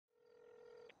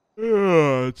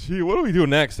Gee, what do we do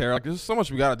next, Eric? There's so much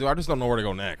we gotta do. I just don't know where to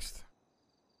go next.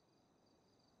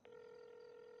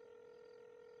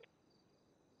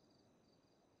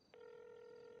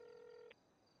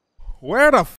 Where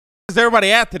the f is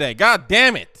everybody at today? God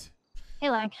damn it.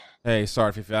 Hey, Lang. Hey,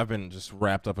 sorry, Fifi. I've been just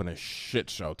wrapped up in a shit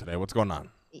show today. What's going on?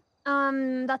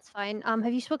 That's fine.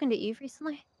 Have you spoken to Eve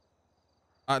recently?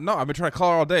 No, I've been trying to call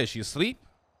her all day. Is she asleep?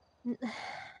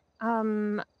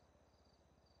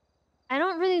 I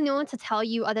don't really know what to tell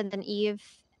you other than Eve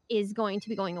is going to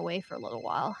be going away for a little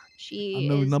while. She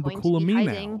is going to be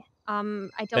hiding. I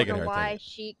don't know why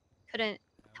she couldn't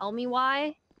tell me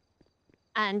why.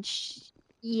 And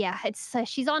yeah, it's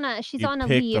she's on a leave.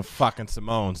 Picked the fucking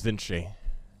Simones, didn't she?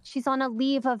 She's on a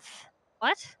leave of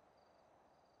what?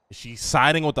 She's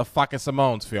siding with the fucking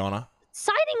Simones, Fiona.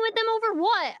 Siding with them over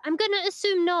what? I'm gonna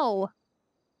assume no.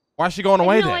 Why is she going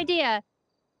away then? No idea.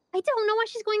 I don't know why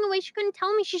she's going away. She couldn't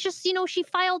tell me. She's just, you know, she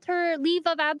filed her leave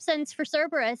of absence for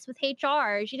Cerberus with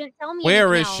HR. She didn't tell me.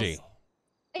 Where is she?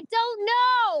 I don't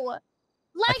know.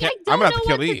 Like, I don't know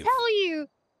what to tell you.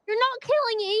 You're not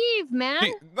killing Eve,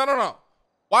 man. No.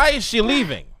 Why is she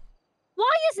leaving?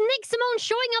 Why is Nick Simone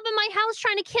showing up in my house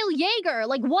trying to kill Jaeger?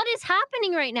 Like, what is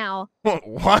happening right now?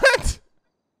 What?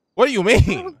 What do you mean?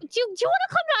 Do you want to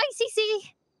come to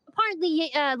ICC?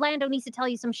 Apparently, Lando needs to tell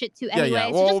you some shit too. Anyway, yeah.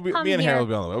 So Well, me and Harry will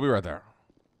be on the way. We'll be right there.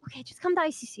 Okay, just come to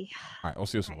ICC. All right, we'll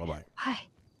see you soon. Bye-bye. Bye.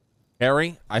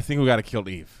 Harry, I think we got to kill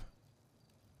Eve.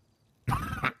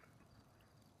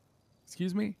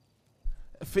 Excuse me?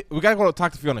 We got to go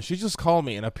talk to Fiona. She just called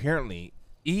me, and apparently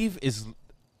Eve is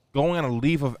going on a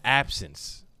leave of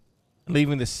absence,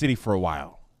 leaving the city for a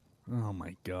while. Oh,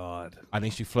 my God. I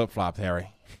think she flip-flopped,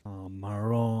 Harry. Oh,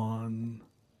 Maron.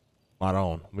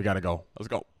 Maron, we got to go. Let's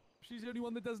go. She's the only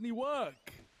one that does any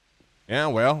work. Yeah,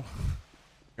 well, you're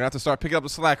going to have to start picking up the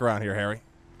slack around here, Harry.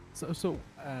 So,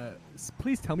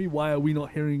 please tell me, why are we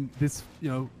not hearing this,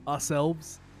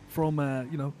 ourselves from,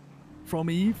 from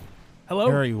Eve? Hello?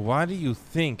 Harry, why do you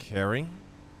think, Harry?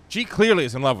 She clearly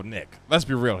is in love with Nick. Let's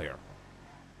be real here.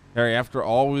 Harry, after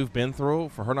all we've been through,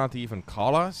 for her not to even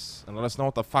call us and let us know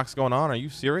what the fuck's going on, are you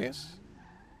serious?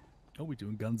 Oh, we're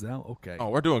doing guns out? Okay. Oh,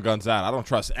 we're doing guns out. I don't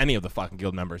trust any of the fucking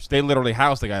guild members. They literally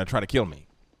housed the guy to try to kill me.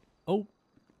 Oh.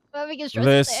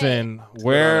 Listen,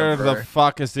 where the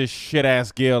fuck is this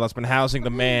shit-ass guild that's been housing the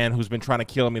man who's been trying to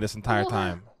kill me this entire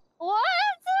time? What?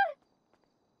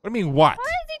 What do you mean, what? Why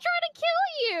is he trying to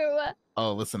kill you?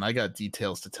 Oh, listen, I got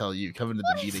details to tell you. Come into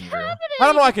the meeting room. I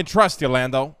don't know I can trust you,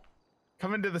 Lando.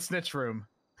 Come into the snitch room.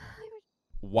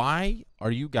 Why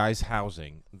are you guys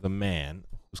housing the man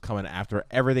who's coming after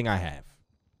everything I have?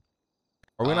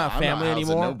 Are we not family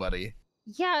anymore? Nobody.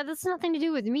 Yeah, that's nothing to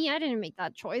do with me. I didn't make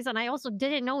that choice, and I also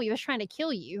didn't know he was trying to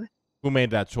kill you. Who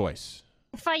made that choice?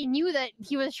 If I knew that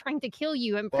he was trying to kill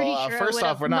you, I'm pretty sure first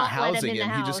off, we're not housing him.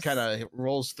 He just kind of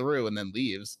rolls through and then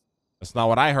leaves. That's not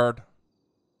what I heard.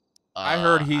 I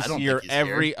heard he's here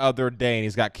every other day, and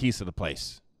he's got keys to the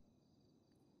place.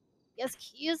 Yes,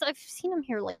 he is. I've seen him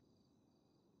here.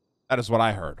 That is what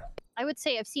I heard. I would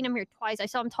say I've seen him here twice. I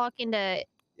saw him talking to.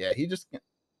 Yeah, he just.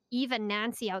 Eve and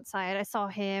Nancy outside. I saw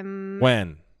him.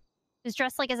 When? He's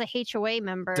dressed like as a HOA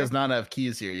member. Does not have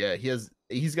keys here. Yeah,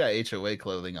 he's got HOA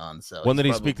clothing on. So. When did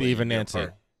he speak to Eve and Nancy? I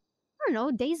don't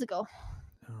know. Days ago.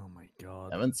 Oh my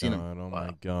God. I haven't seen him. Oh my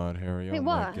God, Harry. Wait, oh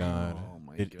my God.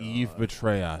 Did Eve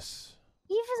betray us?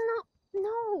 Eve is not.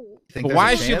 No. But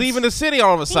why is she leaving the city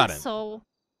all of a sudden? So.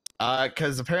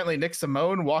 Because apparently Nick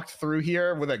Simone walked through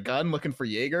here with a gun looking for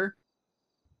Jaeger.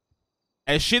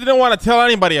 And she didn't want to tell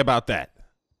anybody about that.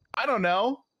 I don't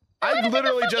know. I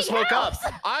literally just woke up.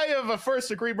 I have a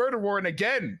first-degree murder warrant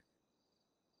again.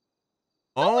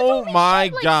 Oh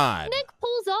my God. Nick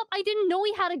pulls up. I didn't know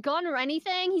he had a gun or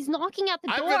anything. He's knocking at the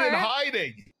door. I've been in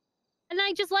hiding. And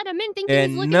I just let him in thinking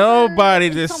he's looking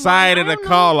nobody decided to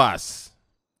call us.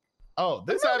 Oh,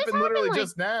 this happened literally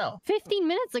just now. 15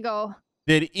 minutes ago.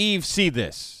 Did Eve see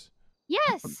this?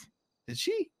 Yes. Did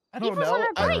she? I don't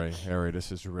know. Harry,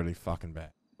 this is really fucking bad.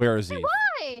 Where is Eve?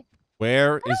 Why?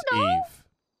 Where is Eve?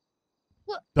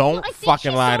 Don't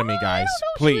fucking lie to me, guys.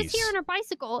 Please. She was here on her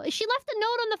bicycle. She left a note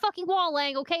on the fucking wall,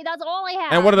 Lang, okay? That's all I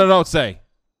have. And what did the note say?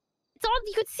 It's all,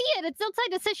 you could see it. It's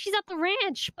outside. It says she's at the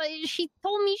ranch, but she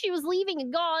told me she was leaving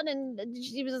and gone, and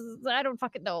she was, I don't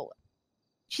fucking know.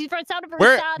 She sounded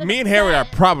very sad. Me and Harry are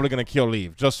probably going to kill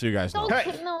Eve, just so you guys know.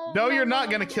 Hey, no, you're not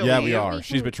going to kill Eve. Yeah, we are.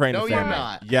 She's betraying the family. No, you're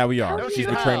not. Yeah, we are. She's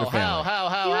betraying the family.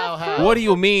 How? What do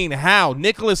you mean, how?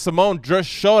 Nicholas Simone just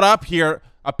showed up here,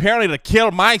 apparently to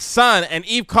kill my son, and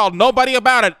Eve called nobody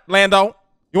about it, Lando.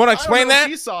 You want to explain that?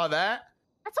 She saw that.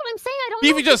 That's what I'm saying. I don't know.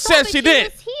 Evie just said she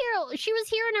did. She was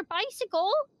here on her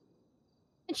bicycle.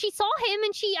 And she saw him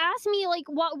and she asked me like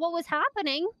what was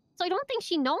happening. So I don't think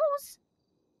she knows.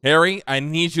 Harry, I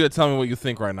need you to tell me what you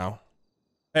think right now.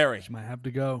 Harry. She might have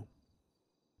to go.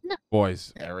 No.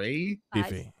 Boys. Harry?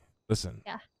 Fifi, listen.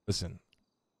 Yeah. Listen.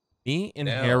 Me and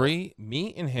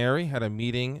Harry had a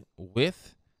meeting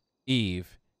with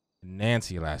Eve and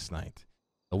Nancy last night.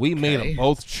 We made them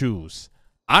both choose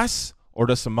us or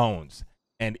the Simones.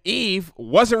 And Eve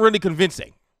wasn't really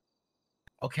convincing.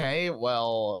 Okay,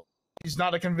 well, she's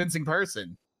not a convincing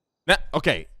person.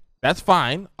 Okay, that's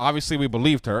fine. Obviously, we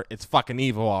believed her. It's fucking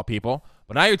Eve of all people.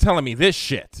 But now you're telling me this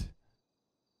shit.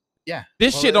 Yeah.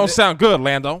 This shit don't sound good,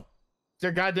 Lando.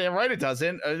 They're goddamn right it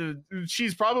doesn't.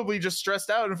 She's probably just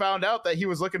stressed out and found out that he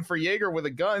was looking for Jaeger with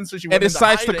a gun, so she went into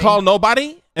hiding. To call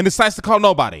nobody? And decides to call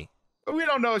nobody. We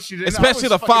don't know if she did. Especially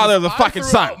the father of the fucking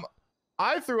son.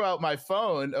 I threw out my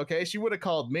phone, okay? She would have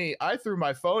called me. I threw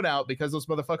my phone out because those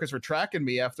motherfuckers were tracking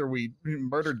me after we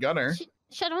murdered Gunner.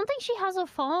 I don't think she has a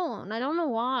phone. I don't know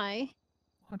why.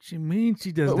 What do you mean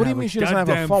she doesn't? What do you mean she doesn't have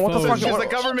a phone? What the fuck? Because the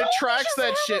government tracks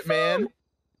that shit, man.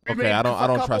 Okay, I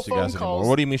don't trust you guys anymore.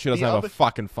 What do you mean she doesn't have a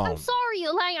fucking phone? I'm sorry,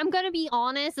 like, I'm gonna be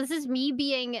honest. This is me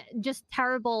being just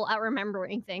terrible at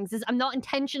remembering things. I'm not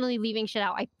intentionally leaving shit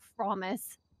out, I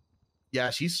promise. Yeah,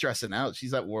 she's stressing out.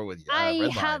 She's at war with you. I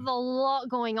have a lot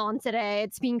going on today.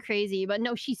 It's been crazy, but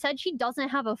no, she said she doesn't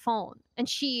have a phone, and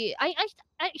she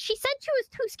said she was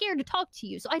too scared to talk to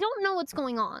you. So I don't know what's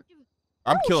going on.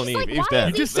 I'm killing Eve. Like, Eve's dead.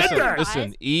 You just said that.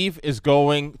 Listen, Eve is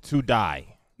going to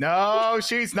die. No,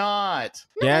 she's not.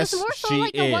 No, yes, she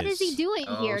like, is. What is he doing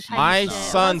here? My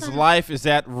son's life is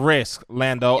at risk,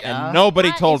 Lando, and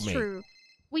nobody told me. True.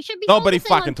 We should be Nobody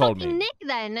fucking told me. Nick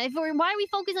then. Why are we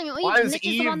focusing on Eve? Why is Nick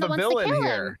Eve is the one that wants villain to kill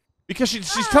here? him. Because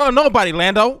she's telling nobody,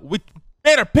 Lando. We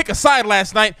made her pick a side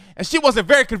last night, and she wasn't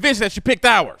very convinced that she picked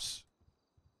ours.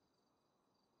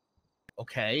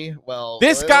 Okay, well...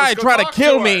 This guy tried to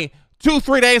kill me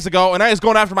 2-3 days ago, and I was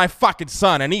going after my fucking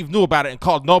son, and Eve knew about it and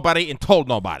called nobody and told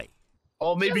nobody.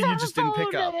 Oh, maybe you just didn't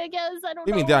pick up. I guess. I don't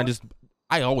know. You mean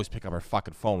I always pick up her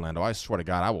fucking phone, Lando. I swear to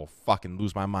God, I will fucking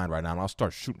lose my mind right now, and I'll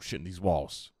start shooting shit in these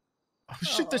walls.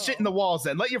 Shoot the shit in the walls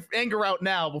then. Let your anger out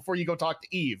now before you go talk to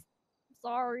Eve.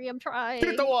 Sorry, I'm trying.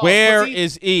 Shoot the walls. Where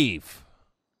is Eve?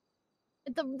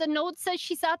 The note says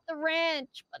she's at the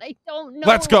ranch, but I don't know.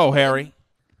 Let's go, Harry.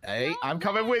 Hey, I'm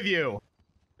coming with you.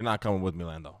 You're not coming with me,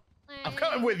 Lando. I'm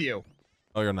coming with you.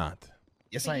 No, you're not.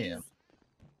 Yes, I am.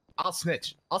 I'll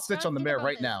snitch. I'll snitch on the mayor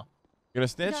right now. You're gonna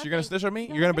snitch? You're gonna snitch on me?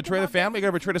 You're gonna betray the family? You're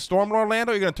gonna betray the Stormlord,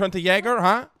 Lando? You're gonna turn to Jaeger,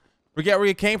 huh? Forget where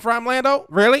you came from, Lando?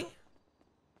 Really?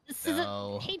 This is a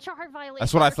HR violation.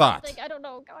 That's what I thought. I don't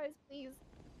know, guys, please.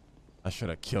 I should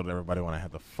have killed everybody when I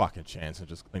had the fucking chance and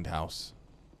just cleaned house.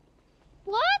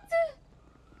 What?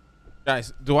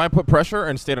 Guys, do I put pressure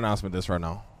and state announcement this right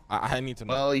now? I need to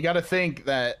know. Well, you got to think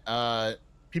that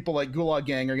people like Gulag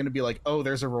Gang are going to be like, oh,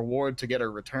 there's a reward to get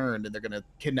her returned, and they're going to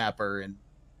kidnap her and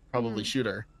probably shoot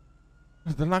her.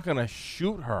 They're not going to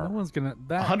shoot her. No one's going to...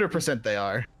 100% they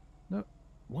are. No.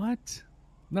 What?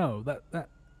 No, that...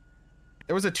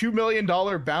 There was a $2 million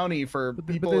bounty for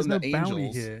people in the Angels.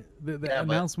 Bounty here. The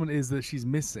announcement is that she's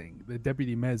missing. The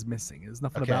deputy mayor's missing. It's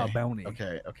nothing about a bounty.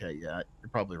 Okay, yeah, you're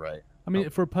probably right. I mean,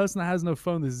 for a person that has no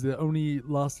phone, this is the only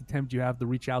last attempt you have to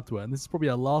reach out to her, and this is probably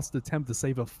a last attempt to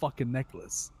save a fucking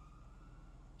necklace.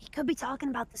 He could be talking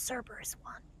about the Cerberus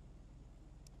one.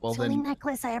 Well, it's the only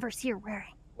necklace I ever see her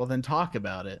wearing. Well, then talk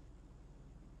about it.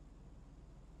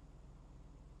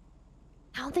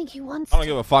 I don't think he wants I don't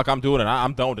give a fuck. I'm doing it.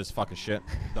 I'm done with this fucking shit.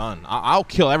 Done. I'll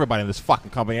kill everybody in this fucking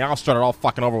company. I'll start it all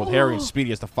fucking over with Harry and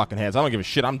Speedy as the fucking heads. I don't give a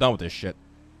shit. I'm done with this shit.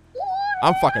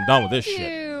 I'm fucking done with this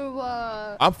shit.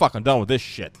 I'm fucking done with this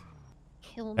shit.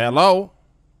 Hello?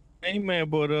 Hey, my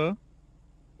brother.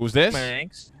 Who's this?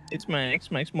 Max. It's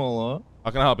Max. Max Muller.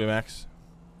 How can I help you, Max?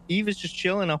 Eve is just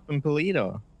chilling up in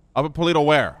Polito. Up in Polito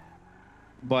where?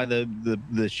 By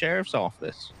the sheriff's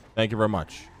office. Thank you very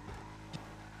much.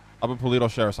 Up in Polito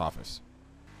Sheriff's Office.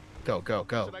 Go.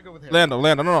 Lando,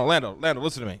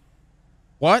 listen to me.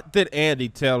 What did Andy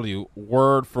tell you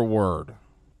word for word?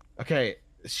 Okay,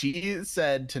 she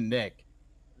said to Nick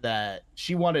that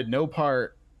she wanted no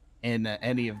part in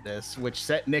any of this, which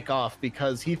set Nick off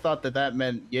because he thought that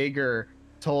meant Jaeger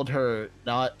told her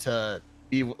not to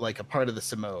be like a part of the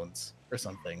Simones or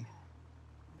something.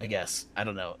 I guess. I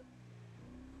don't know.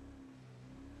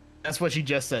 That's what she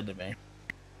just said to me.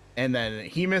 And then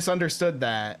he misunderstood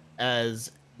that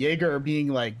as Jaeger being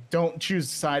like, don't choose a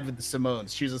side with the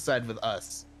Simones, choose a side with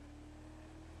us.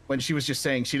 When she was just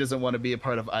saying she doesn't want to be a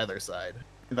part of either side.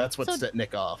 And that's what set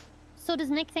Nick off. So does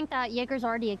Nick think that Jaeger's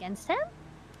already against him?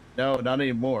 No, not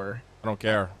anymore. I don't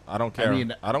care. I don't care. I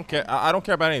mean, I don't care. I don't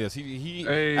care about any of this.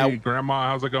 Hey, Grandma,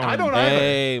 how's it going? I don't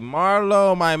Hey,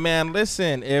 Marlo, my man,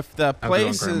 listen. If the How's it going,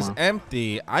 place is Grandma?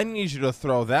 empty, I need you to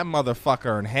throw that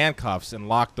motherfucker in handcuffs and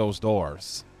lock those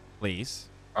doors, please.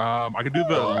 I can do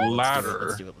the ladder.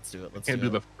 Let's do it. Let's do it. Let's Can't do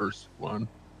do it. the first one.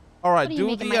 All right, What are you do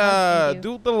making my husband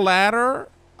do the ladder.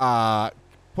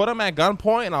 Put him at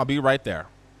gunpoint, and I'll be right there.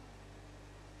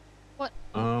 What?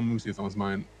 Let me see if someone's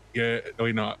mine. Yeah. Oh,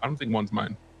 wait, no. I don't think one's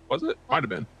mine. Was it? Might have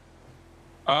been.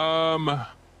 Oh,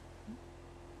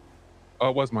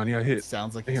 it was mine. Yeah, I hit.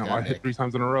 Sounds like Damn, I hit 3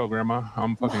 times in a row, Grandma.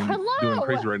 I'm fucking doing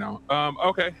crazy right now.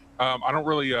 Okay. I don't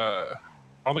really. I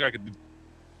don't think I could do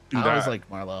that. I was like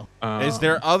Marlo. Is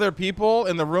there other people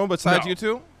in the room besides no. you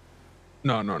two?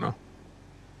 No.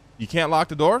 You can't lock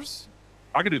the doors?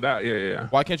 I could do that. Yeah.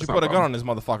 Why can't you That's put a not gun on this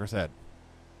motherfucker's head?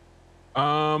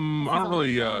 I don't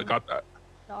really got that.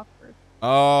 Awkward.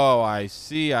 Oh, I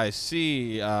see.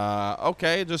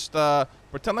 Okay, just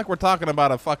pretend like we're talking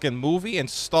about a fucking movie and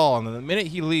stall, and the minute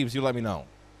he leaves, you let me know.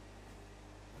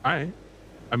 I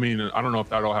mean, I don't know if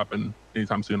that'll happen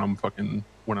anytime soon. I'm fucking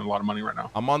winning a lot of money right now.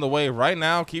 I'm on the way right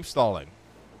now. Keep stalling.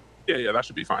 Yeah, that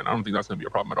should be fine. I don't think that's gonna be a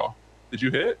problem at all. Did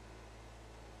you hit?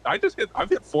 I've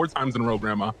hit 4 times in a row,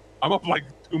 Grandma. I'm up like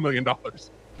 $2 million.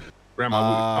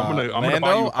 Grandma, I'm gonna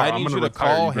buy you a car. I need you to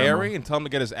call Grandma. Harry and tell him to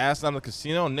get his ass down to the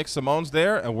casino. Nick Simone's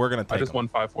there, and we're gonna take I just him. won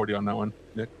 540 on that one,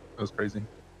 Nick. That was crazy.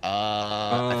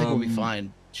 I think we'll be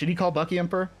fine. Should he call Bucky,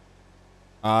 Emperor?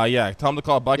 Yeah. Tell him to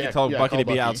call Bucky. Yeah, tell Bucky call to be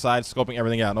Bucky. outside, scoping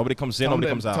everything out. Nobody comes in. Nobody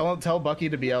comes out. Tell Bucky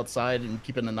to be outside and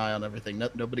keeping an eye on everything.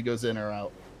 Nobody goes in or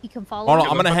out. You can follow. Hold on, Yeah,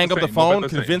 I'm gonna that's hang the up the same. We'll phone. bet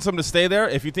the same. Convince him to stay there.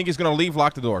 If you think he's gonna leave,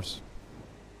 lock the doors.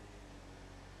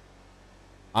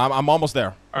 I'm almost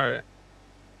there. All right.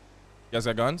 You guys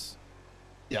got guns?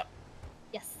 Yes.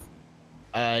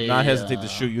 I Not hesitate to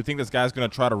shoot. You think this guy's gonna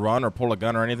try to run or pull a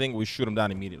gun or anything? We shoot him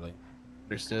down immediately.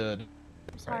 Understood.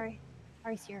 Sorry.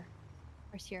 Harry's here.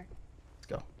 Harry's here. Let's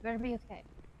go. You better be okay.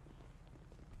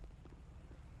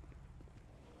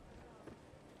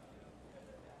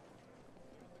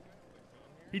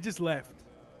 He just left.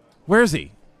 Where is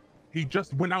he? He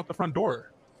just went out the front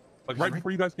door, like right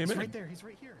before you guys came He's in. right there. He's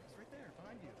right here. He's right there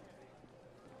behind you.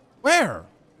 Where?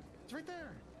 He's right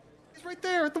there. He's right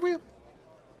there at the wheel.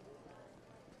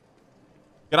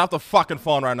 Get off the fucking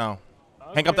phone right now.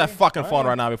 Hang up that fucking phone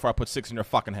right now before I put 6 in your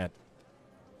fucking head.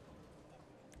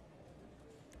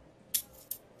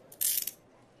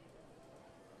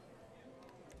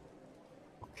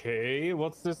 Okay,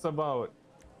 what's this about?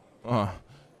 You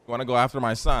want to go after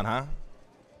my son, huh?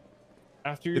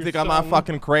 After You your think son, I'm not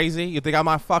fucking crazy? You think I'm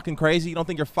not fucking crazy? You don't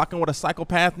think you're fucking with a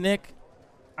psychopath, Nick?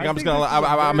 I I'm just think gonna this is a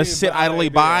I'm gonna very sit bad idly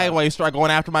idea. by while you start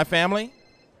going after my family?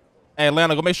 Hey,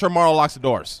 Atlanta, go make sure Marlo locks the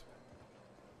doors.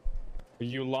 Are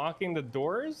you locking the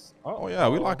doors? Oh yeah,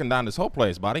 we locking down this whole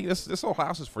place, buddy. This whole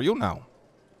house is for you now.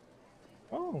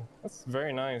 Oh, that's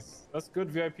very nice. That's good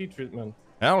VIP treatment.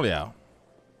 Hell yeah.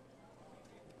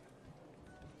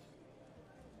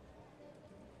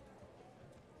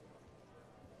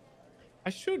 I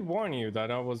should warn you that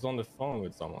I was on the phone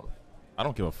with someone. I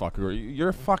don't give a fuck.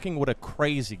 You're fucking with a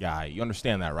crazy guy. You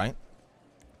understand that, right?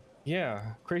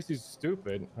 Yeah, crazy's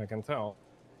stupid, I can tell.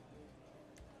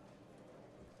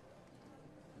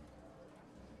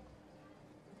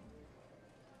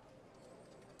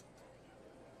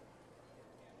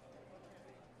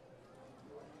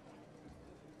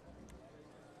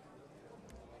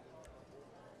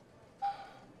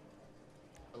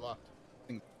 Locked.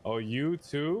 Oh, you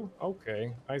too?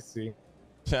 Okay, I see.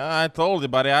 I told you,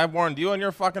 buddy. I warned you and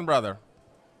your fucking brother.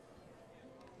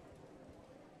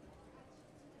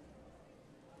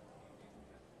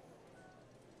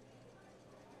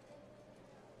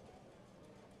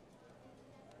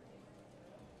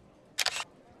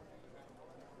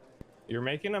 You're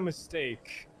making a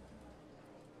mistake.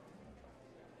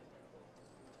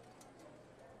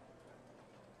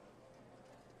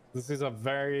 This is a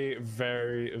very,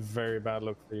 very, very bad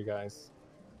look for you guys.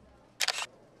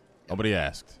 Nobody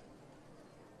asked.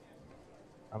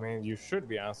 I mean, you should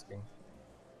be asking.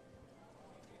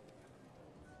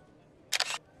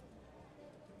 I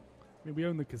mean, we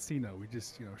own the casino. We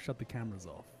just, shut the cameras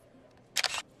off.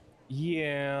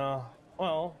 Yeah,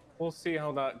 well, we'll see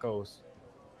how that goes.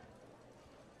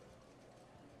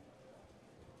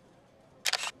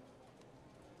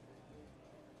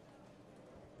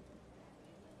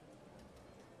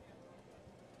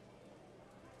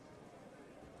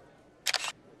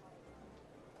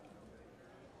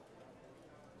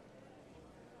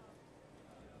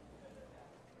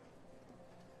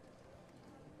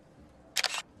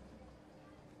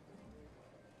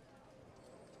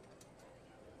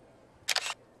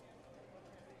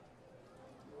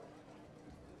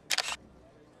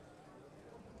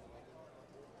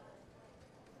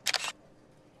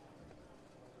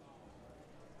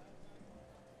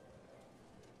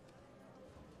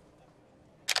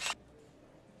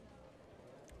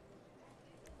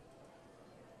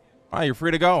 All right, you're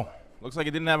free to go. Looks like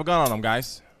he didn't have a gun on him,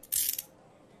 guys.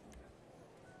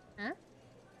 Huh?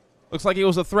 Looks like he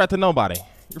was a threat to nobody.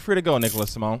 You're free to go,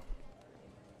 Nicholas Simone.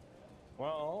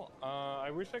 Well, I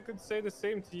wish I could say the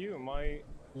same to you. My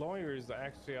lawyer is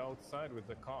actually outside with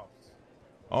the cops.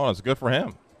 Oh, it's good for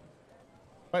him.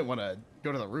 Might want to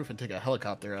go to the roof and take a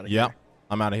helicopter out of Yeah, here.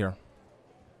 I'm out of here.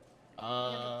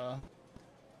 Are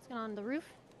What's going on the roof?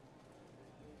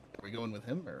 we going with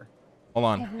him or? Hold I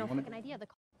on. have no fucking idea.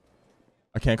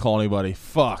 I can't call anybody.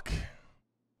 Fuck.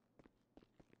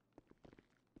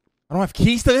 I don't have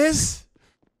keys to this?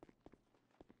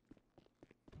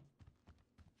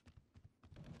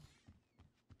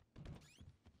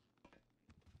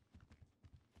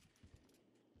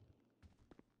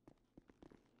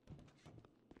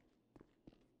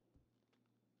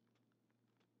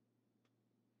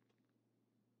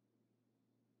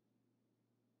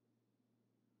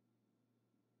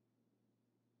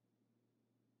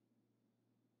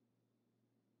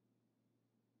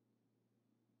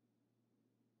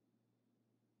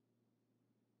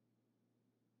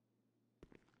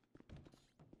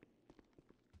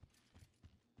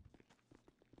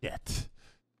 Shit.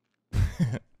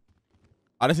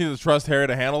 I just need to trust Harry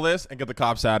to handle this and get the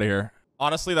cops out of here.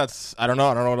 Honestly, that's... I don't know.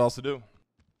 I don't know what else to do.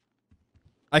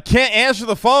 I can't answer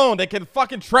the phone. They can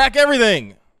fucking track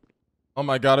everything. Oh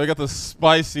my god, we got the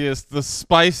spiciest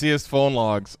phone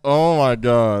logs. Oh my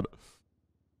god.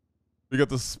 We got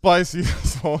the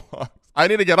spiciest phone logs. I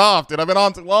need to get off, dude. I've been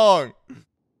on too long.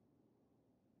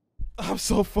 I'm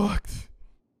so fucked.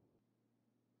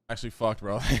 Actually fucked,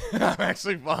 bro. I'm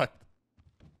actually fucked.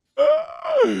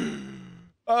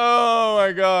 Oh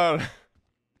my god.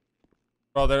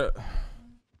 Bro, they're... Do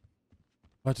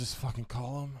I just fucking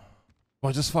call him? Do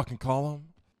I just fucking call him?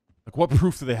 Like, what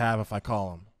proof do they have if I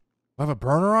call him? Do I have a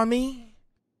burner on me?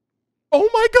 Oh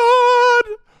my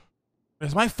god!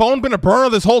 Has my phone been a burner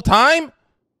this whole time?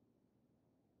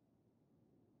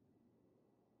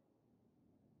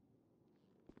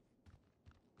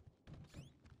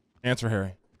 Answer,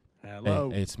 Harry. Hello.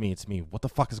 Hey, it's me. It's me. What the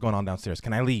fuck is going on downstairs?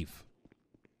 Can I leave?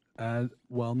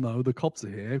 Well, no, the cops are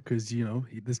here because, you know,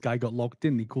 this guy got locked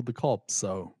in. He called the cops,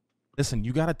 so... Listen,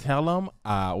 you gotta tell him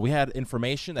we had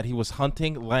information that he was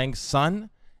hunting Lang's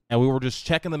son, and we were just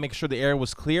checking to make sure the area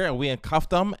was clear, and we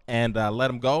handcuffed him and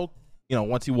let him go, you know,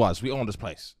 once he was. We own this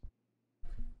place.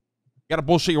 You gotta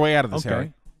bullshit your way out of this, Okay.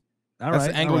 Harry. All That's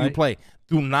right, the angle you play.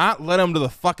 Do not let him to the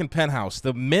fucking penthouse.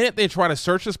 The minute they try to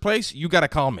search this place, you gotta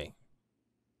call me.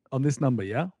 On this number,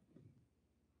 yeah?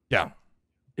 Yeah.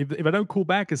 If I don't call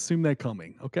back, assume they're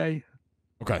coming, okay?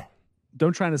 Okay.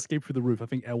 Don't try and escape through the roof. I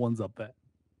think L1's up there.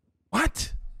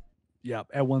 What? Yeah,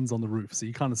 L1's on the roof, so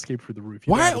you can't escape through the roof.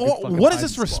 Why? What is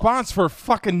this response for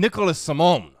fucking Nicholas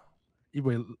Simone?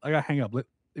 Wait, I gotta hang up.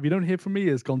 If you don't hear from me,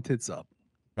 it's gone tits up.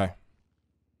 Okay.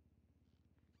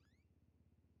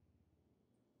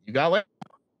 You got it?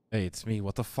 Hey, it's me.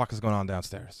 What the fuck is going on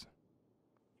downstairs?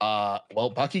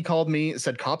 Well, Bucky called me,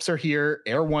 said cops are here.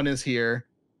 Air One is here.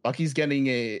 Bucky's getting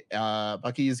a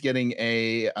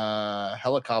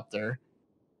helicopter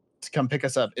to come pick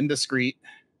us up. Indiscreet.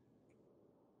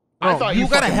 Bro, I thought you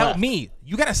gotta fucking help left. me.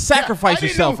 You gotta sacrifice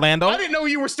yourself, Lando. I didn't know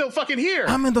you were still fucking here.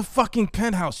 I'm in the fucking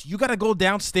penthouse. You gotta go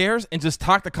downstairs and just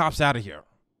talk the cops out of here.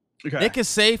 Okay. Nick is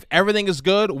safe. Everything is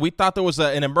good. We thought there was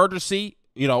an emergency,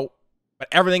 you know, but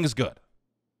everything is good.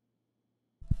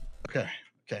 Okay.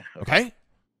 Okay?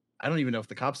 I don't even know if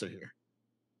the cops are here.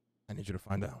 I need you to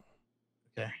find out.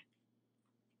 Okay.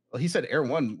 Well, he said Air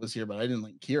One was here, but I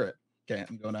didn't hear it. Okay,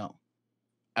 I'm going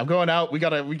out. We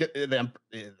get the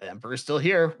Emperor's still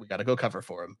here. We gotta go cover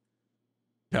for him.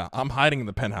 Yeah, I'm hiding in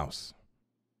the penthouse.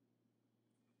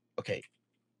 Okay.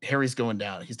 Harry's going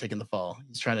down. He's taking the fall.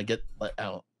 He's trying to get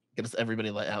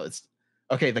everybody let out. It's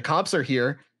okay. The cops are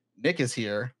here. Nick is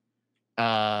here.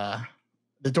 The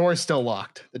door is still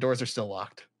locked. The doors are still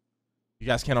locked. You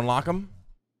guys can't unlock them?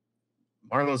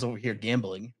 Marlo's over here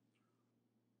gambling.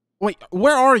 Wait,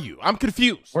 where are you? I'm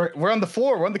confused. We're on the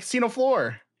floor. We're on the casino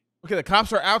floor. Okay, the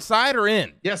cops are outside or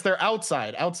in? Yes, they're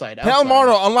outside. Tell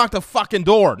Marlo unlock the fucking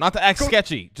door, not to act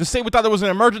sketchy. Just say we thought there was an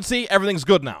emergency. Everything's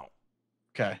good now.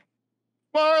 Okay.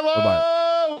 Marlo!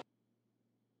 Bye-bye.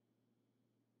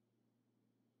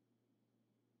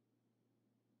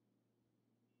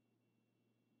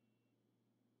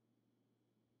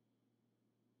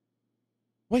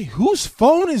 Wait, whose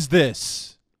phone is this?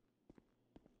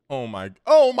 Oh my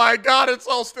god, it's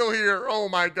all still here. Oh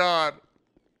my god.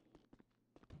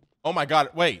 Oh my god,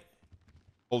 wait.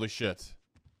 Holy shit.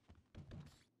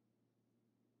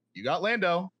 You got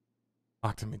Lando.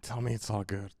 Talk to me. Tell me it's all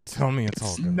good. Tell me it's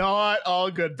all good. Not all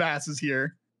good. Bass is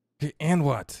here. Okay, and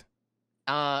what?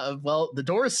 Well, the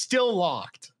door is still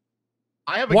locked.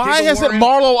 I have a Why hasn't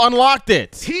Marlo unlocked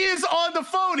it? He is on the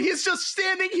phone. He's just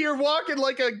standing here walking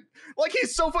like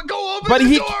he's so fun. Go open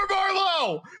the door,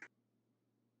 Marlo!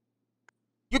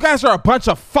 You guys are a bunch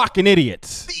of fucking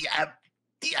idiots. The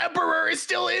Emperor is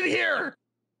still in here.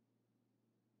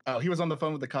 Oh, he was on the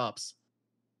phone with the cops.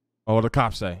 Oh, what did the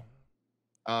cops say?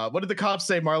 What did the cops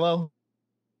say, Marlo?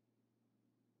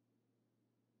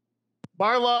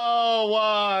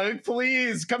 Marlo,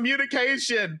 please,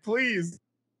 communication, please.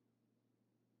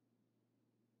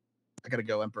 I gotta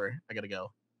go, Emperor. I gotta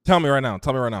go. Tell me right now.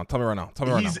 Tell me right now.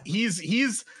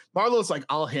 He's Marlo's like,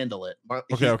 I'll handle it.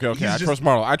 Okay. I trust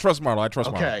Marlo.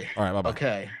 Okay. All right, bye-bye.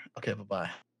 Okay, bye-bye.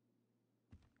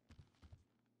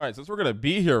 All right, since we're gonna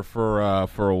be here for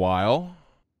a while,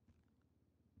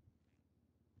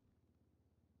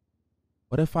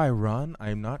 what if I run?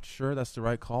 I'm not sure that's the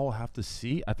right call. We'll have to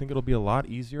see. I think it'll be a lot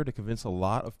easier to convince a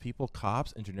lot of people,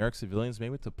 cops and generic civilians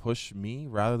maybe, to push me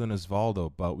rather than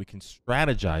Osvaldo, but we can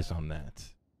strategize on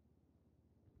that.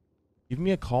 Give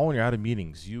me a call when you're out of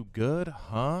meetings. You good,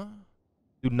 huh?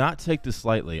 Do not take this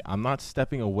lightly. I'm not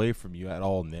stepping away from you at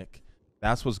all, Nick.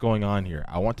 That's what's going on here.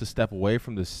 I want to step away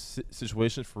from this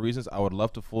situation for reasons I would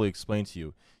love to fully explain to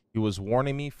you. He was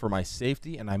warning me for my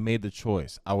safety, and I made the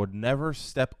choice. I would never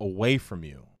step away from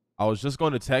you. I was just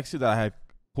going to text you that I had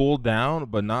cooled down,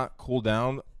 but not cooled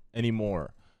down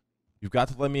anymore. You've got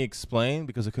to let me explain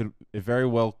because it very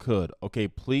well could. Okay,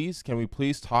 please, can we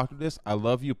please talk to this? I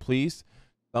love you, please.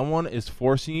 Someone is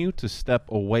forcing you to step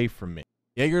away from me.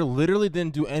 Jaeger literally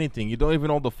didn't do anything. You don't even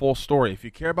know the full story. If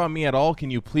you care about me at all,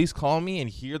 can you please call me and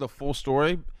hear the full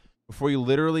story before you do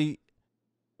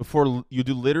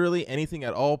literally anything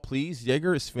at all, please?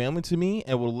 Jaeger is family to me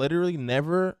and will literally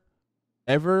never,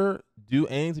 ever do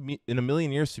anything in a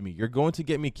million years to me. You're going to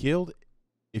get me killed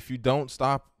if you don't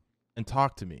stop and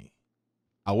talk to me.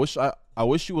 I wish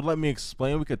you would let me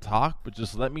explain. We could talk, but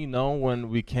just let me know when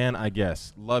we can, I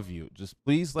guess. Love you. Just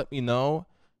please let me know.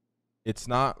 It's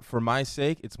not for my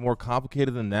sake. It's more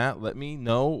complicated than that. Let me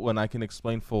know when I can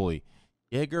explain fully.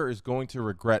 Jaeger is going to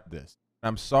regret this.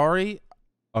 I'm sorry.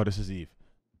 Oh, this is Eve.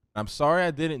 I'm sorry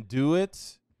I didn't do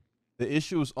it. The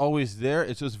issue is always there.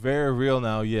 It's just very real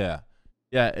now. Yeah,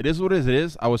 it is what it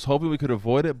is. I was hoping we could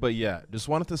avoid it, but yeah, just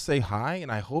wanted to say hi,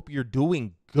 and I hope you're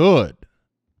doing good.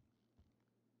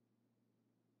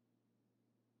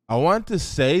 I want to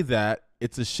say that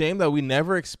it's a shame that we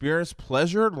never experienced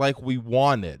pleasure like we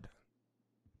wanted.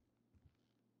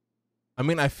 I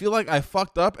mean, I feel like I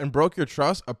fucked up and broke your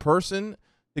trust. A person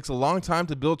takes a long time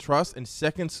to build trust and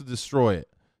seconds to destroy it.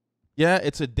 Yeah,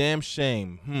 it's a damn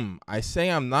shame. I say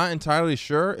I'm not entirely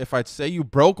sure if I'd say you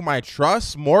broke my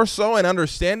trust, more so an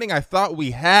understanding I thought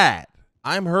we had.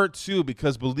 I'm hurt too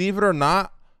because, believe it or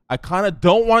not, I kind of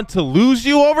don't want to lose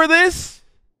you over this.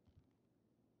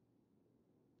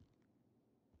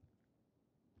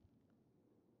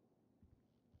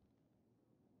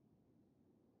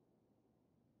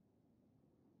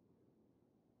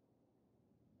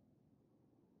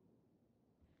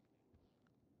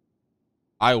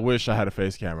 I wish I had a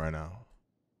face cam right now.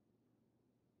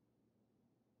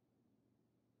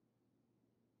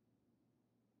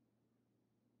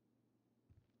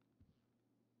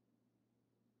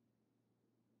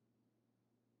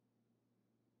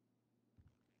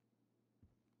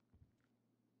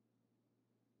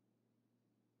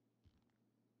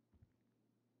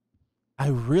 I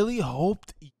really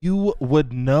hoped you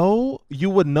would know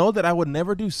that I would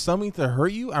never do something to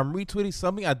hurt you. I'm retweeting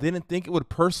something I didn't think it would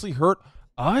personally hurt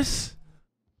us.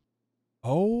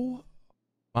 Oh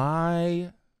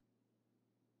my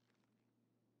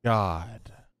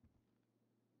God.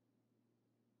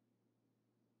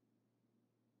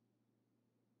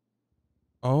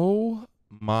 Oh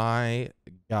my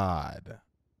God.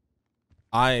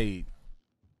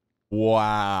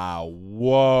 Wow.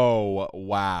 Whoa.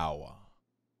 Wow.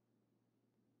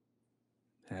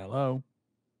 Hello.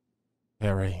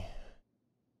 Harry.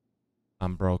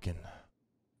 I'm broken.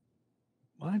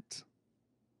 What?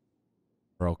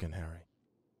 Broken, Harry.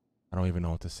 I don't even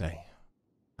know what to say.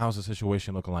 How's the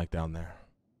situation looking like down there?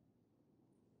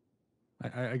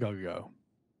 I gotta go.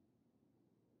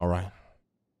 All right.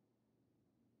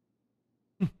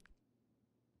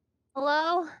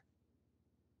 Hello?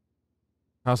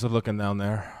 How's it looking down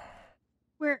there?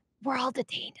 We're all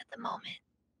detained at the moment.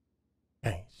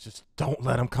 Hey, just don't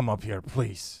let him come up here,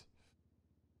 please.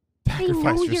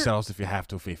 Sacrifice yourselves if you have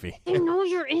to, Fifi. They know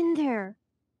you're in there.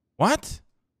 What?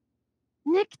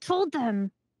 Nick told them.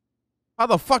 How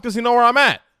the fuck does he know where I'm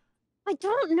at? I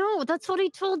don't know. That's what he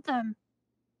told them.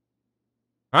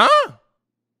 Huh?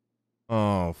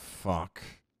 Oh, fuck.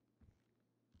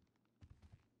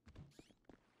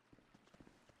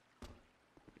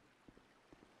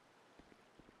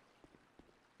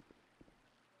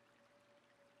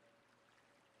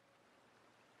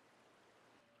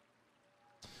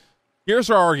 Here's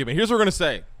our argument. Here's what we're gonna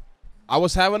say. I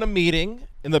was having a meeting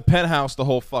in the penthouse the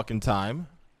whole fucking time.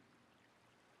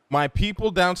 My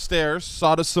people downstairs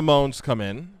saw the Simones come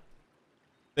in.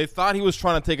 They thought he was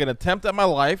trying to take an attempt at my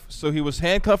life, so he was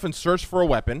handcuffed and searched for a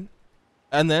weapon,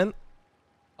 and then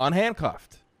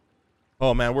unhandcuffed.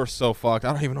 Oh man, we're so fucked.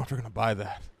 I don't even know if they're gonna buy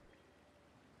that.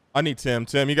 I need Tim.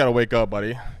 Tim, you gotta wake up,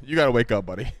 buddy. You gotta wake up,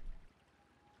 buddy.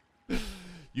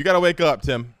 You gotta wake up,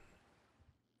 Tim.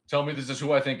 Tell me this is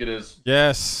who I think it is.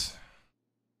 Yes.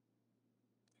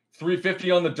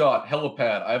 3:50 on the dot,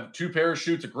 helipad. I have 2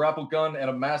 parachutes, a grapple gun, and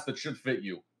a mask that should fit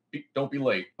you. Don't be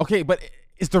late. Okay, but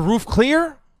is the roof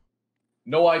clear?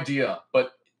 No idea,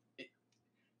 but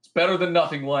it's better than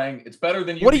nothing, Lang. It's better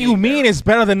than you. What do you mean it's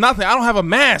better than nothing? I don't have a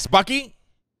mask, Bucky.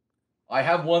 I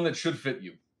have one that should fit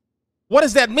you. What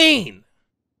does that mean?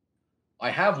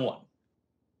 I have one.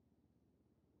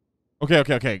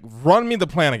 Okay. Run me the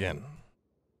plan again.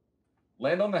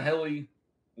 Land on the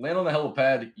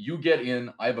helipad, you get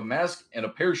in. I have a mask and a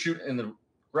parachute and the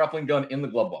grappling gun in the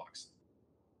glove box.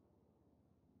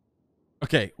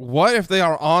 Okay, what if they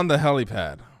are on the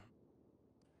helipad?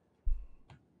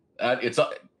 It's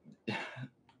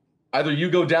either you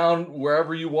go down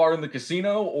wherever you are in the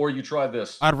casino or you try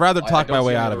this. I'd rather talk my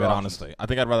way out of it, honestly. I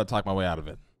think I'd rather talk my way out of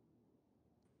it.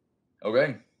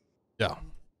 Okay. Yeah.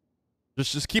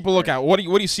 Just keep a lookout. What are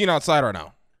you seeing outside right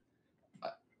now?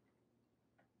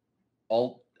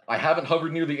 I haven't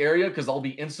hovered near the area because I'll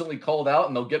be instantly called out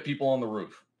and they'll get people on the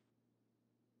roof.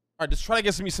 All right, just try to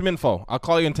get me some info. I'll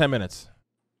call you in 10 minutes.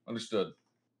 Understood.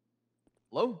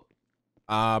 Hello?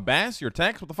 Bass, your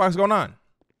text? What the fuck is going on?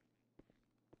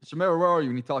 Castamere, where are you?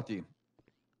 We need to talk to you.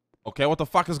 Okay, what the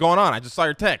fuck is going on? I just saw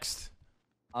your text.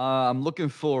 I'm looking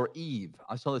for Eve.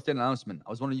 I saw the state announcement. I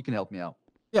was wondering if you can help me out.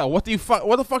 Yeah, what the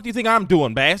fuck do you think I'm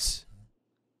doing, Bass?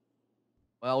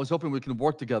 Well, I was hoping we can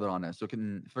work together on this so we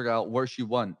can figure out where she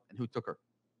went and who took her.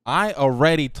 I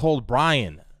already told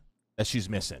Brian that she's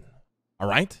missing. All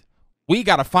right? We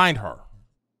got to find her.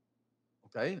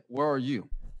 Okay, where are you?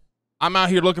 I'm out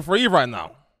here looking for Eve right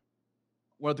now.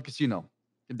 We're at the casino.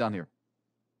 Get down here.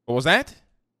 What was that?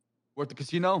 We're at the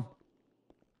casino.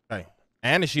 Okay.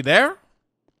 And is she there?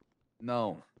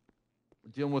 No.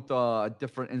 We're dealing with a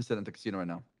different incident at the casino right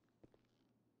now.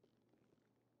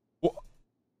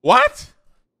 What?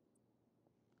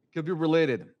 Could be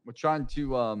related. We're trying to,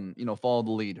 follow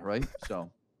the lead, right?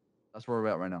 So that's where we're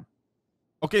at right now.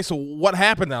 Okay, so what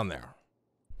happened down there?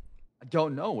 I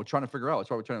don't know. We're trying to figure out. That's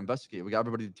why we're trying to investigate. We got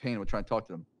everybody detained. We're trying to talk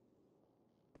to them.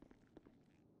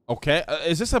 Okay,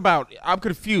 is this about... I'm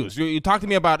confused. You talked to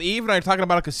me about Eve, and are you talking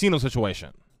about a casino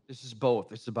situation? This is both.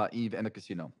 This is about Eve and the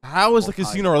casino. How is the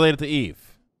casino related to Eve?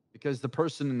 Because the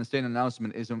person in the state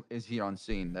announcement is here on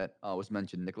scene that was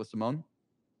mentioned, Nick Simone.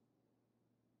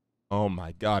 Oh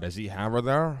my God, does he have her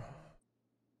there?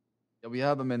 Yeah, we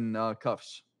have him in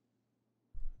cuffs.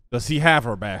 Does he have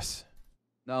her, Bass?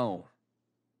 No.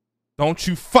 Don't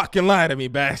you fucking lie to me,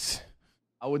 Bass.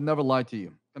 I would never lie to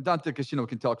you. Come down to the casino. We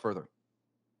can talk further.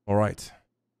 All right. See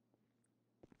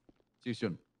you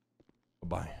soon.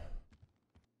 Bye-bye.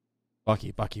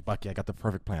 Bucky, I got the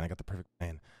perfect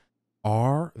plan.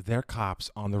 Are there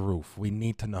cops on the roof? We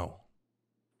need to know.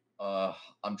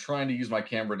 I'm trying to use my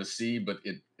camera to see, but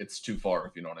it's too far,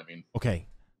 if you know what I mean. Okay.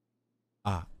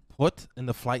 Put in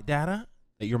the flight data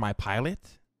that you're my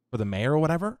pilot for the mayor or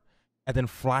whatever, and then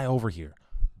fly over here.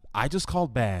 I just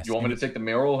called Bass. You want me to take the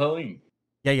mayoral heli?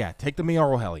 Yeah, take the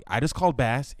mayoral heli. I just called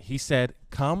Bass. He said,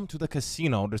 come to the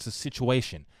casino. There's a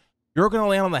situation. You're going to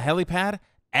land on the helipad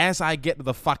as I get to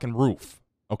the fucking roof.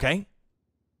 Okay?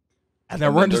 And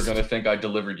then they're going to think I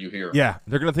delivered you here. Yeah,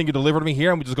 they're going to think you delivered me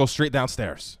here, and we just go straight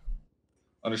downstairs.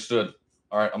 Understood.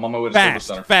 All right, I'm on my way to Service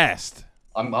Center. Fast.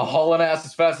 I'm hauling ass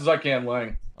as fast as I can,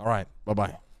 Lang. All right,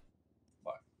 bye-bye.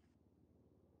 Bye.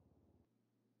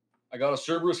 I got a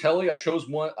Cerberus heli. I chose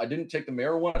one. I didn't take the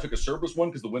Mara one. I took a Cerberus one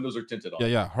because the windows are tinted on.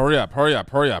 Yeah. Hurry up.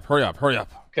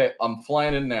 Okay, I'm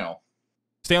flying in now.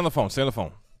 Stay on the phone.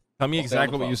 Tell me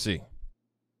exactly what you see.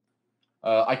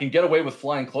 I can get away with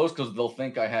flying close because they'll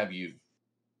think I have you.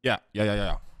 Yeah.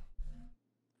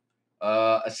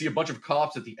 I see a bunch of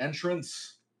cops at the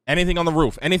entrance. Anything on the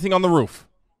roof?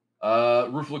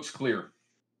 Roof looks clear.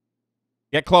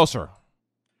 Get closer.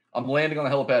 I'm landing on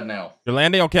the helipad now. You're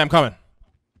landing? Okay, I'm coming.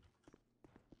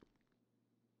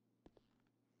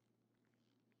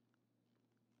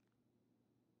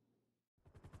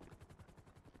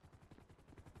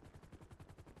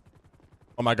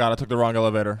 Oh my God, I took the wrong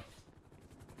elevator.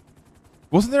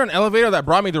 Wasn't there an elevator that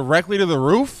brought me directly to the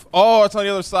roof? Oh, it's on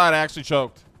the other side. I actually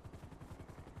choked.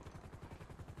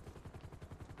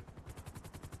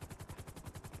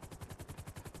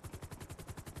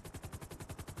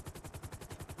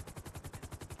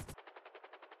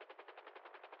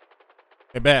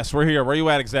 Hey, Bass, we're here. Where you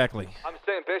at exactly? I'm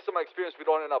saying, based on my experience, we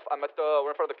don't have enough. We're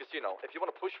in front of the casino. If you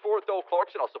want to push forward, though,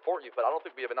 Clarkson, I'll support you, but I don't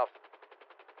think we have enough.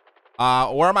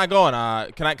 Where am I going?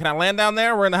 Can I land down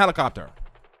there? We're in the helicopter.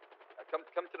 Come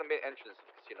to the main entrance of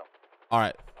the casino. All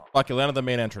right. Fuck you, land at the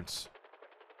main entrance.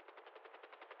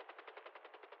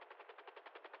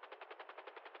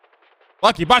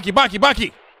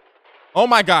 Bucky! Oh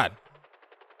my God.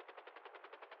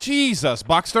 Jesus,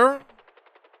 Buckster.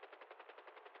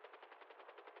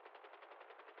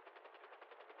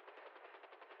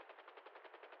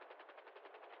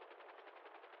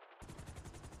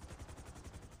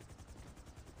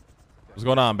 What's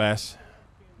going on, Bass?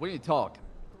 We need to talk.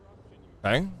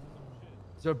 Okay.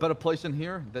 Is there a better place in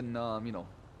here than, you know,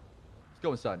 let's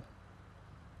go inside.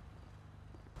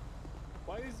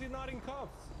 Why is he not in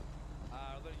cuffs?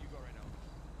 I'll let you go right now.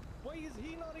 Why is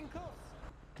he not in cuffs?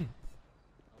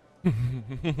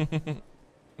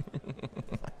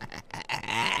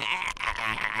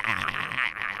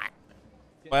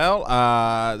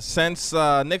 Well, since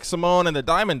Nick Simone and the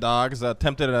Diamond Dogs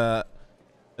attempted a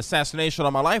assassination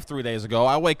on my life 3 days ago,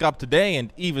 I wake up today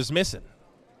and Eve is missing.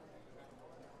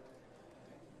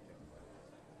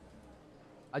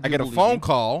 I get a phone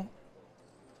call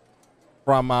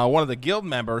from one of the guild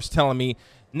members telling me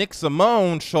Nick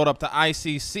Simone showed up to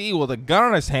ICC with a gun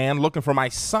in his hand looking for my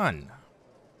son.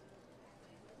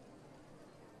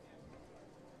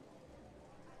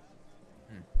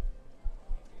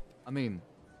 I mean,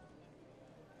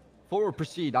 before we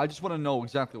proceed, I just want to know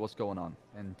exactly what's going on.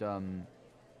 And,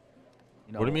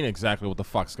 you know, What do you mean exactly what the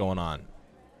fuck's going on?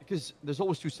 Because there's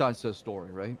always two sides to the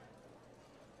story, right?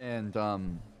 And,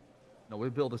 you know, we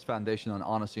build this foundation on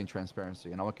honesty and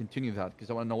transparency, and I want to continue that because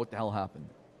I want to know what the hell happened.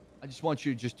 I just want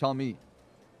you to just tell me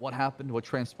what happened, what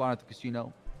transpired at the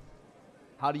casino.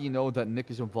 How do you know that Nick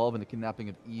is involved in the kidnapping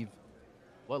of Eve?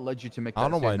 What led you to make that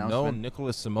announcement? I know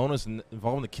Nicholas Simone is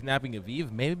involved in the kidnapping of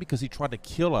Eve. Maybe because he tried to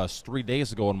kill us 3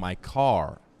 days ago in my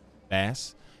car,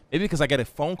 Bass. Maybe because I get a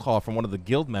phone call from one of the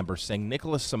guild members saying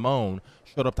Nicholas Simone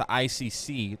showed up to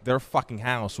ICC, their fucking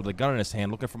house, with a gun in his hand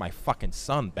looking for my fucking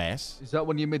son, Bass. Is that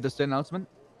when you made this announcement?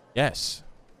 Yes.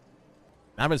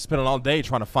 I've been spending all day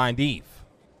trying to find Eve.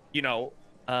 You know,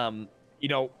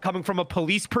 coming from a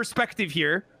police perspective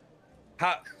here,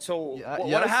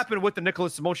 what happened with the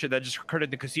Nicholas Simone shit that just occurred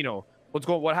at the casino?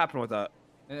 What happened with that?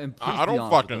 And I don't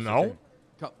fucking know.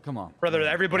 Come on. Brother,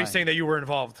 everybody's saying that you were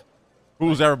involved.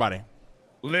 Who's everybody?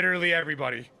 Literally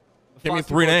everybody. Give me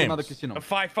 3 names. The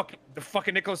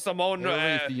fucking Nicholas Simone,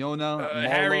 Fiona,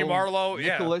 Harry, Marlowe,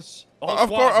 Nicholas. Yeah.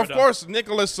 Of course,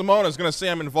 Nicholas Simone is going to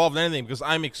say I'm involved in anything because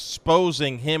I'm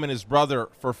exposing him and his brother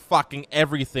for fucking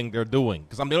everything they're doing.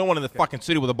 Because I'm the only one in the fucking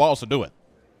city with the balls to do it.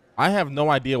 I have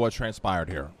no idea what transpired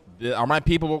here. Are my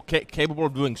people capable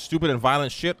of doing stupid and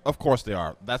violent shit? Of course they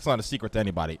are. That's not a secret to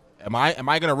anybody. Am I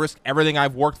going to risk everything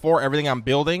I've worked for, everything I'm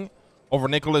building, over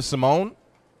Nicholas Simone?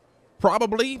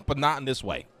 Probably, but not in this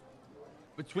way.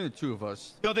 Between the two of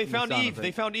us. No, they found Eve.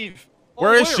 They found Eve.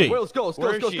 Where is she? Let's go.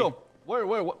 Let's go.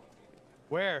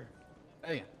 Where?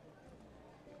 Hey.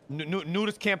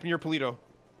 Nudist camp near Polito.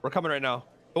 We're coming right now.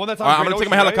 The one that's on I'm going to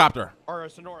take my helicopter. Or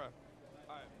Sonora.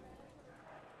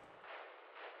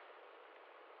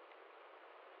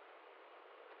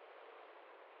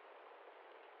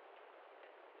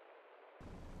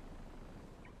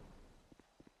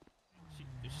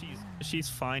 She's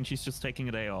fine. She's just taking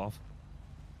a day off.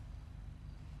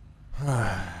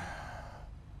 How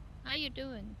you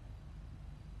doing?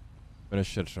 Been a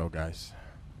shit show, guys.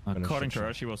 According to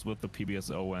her, she was with the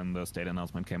PBSO when the state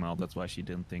announcement came out. That's why she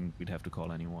didn't think we'd have to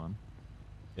call anyone.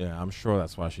 Yeah, I'm sure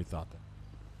that's why she thought that.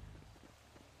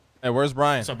 Hey, where's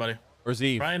Brian? What's up, buddy? Where's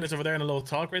Eve? Brian is over there in a little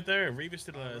talk right there. Reeve is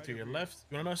to your left.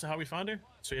 You want to know how we found her?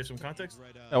 So you have some context?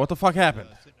 Yeah, what the fuck happened?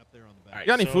 Right, you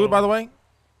got any food, by the way?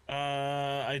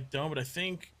 I don't, but I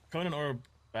think Conan or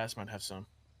Bass might have some.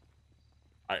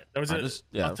 All right, that was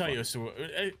it. I'll tell you. So,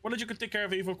 why don't you take care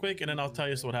of it real quick, and then I'll tell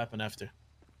you what happened after.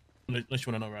 Unless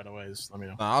you want to know right away, just let me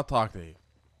know. Nah, I'll talk to you.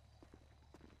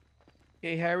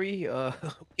 Hey, Harry.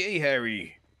 Okay,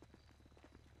 Harry.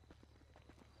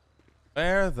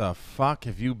 Where the fuck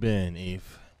have you been,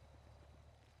 Eve?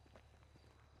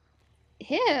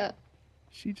 Here.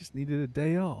 She just needed a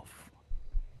day off.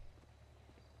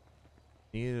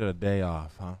 Needed a day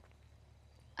off, huh?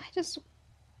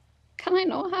 Can I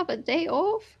not have a day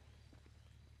off?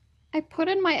 I put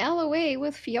in my LOA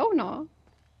with Fiona.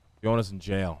 Fiona's in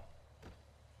jail.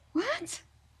 What?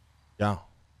 Yeah.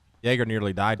 Jaeger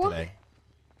nearly died today.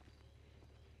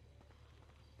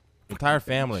 The entire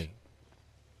family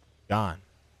gone.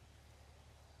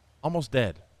 Almost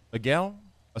dead. Miguel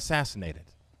assassinated.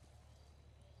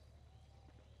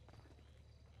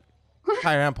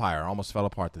 entire empire almost fell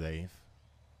apart today, Eve.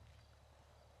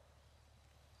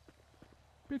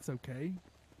 It's okay.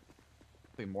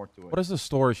 More to it. What is the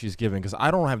story she's giving? Because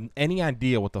I don't have any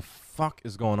idea what the fuck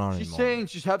is going on She's anymore. saying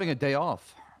she's having a day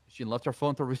off. She left her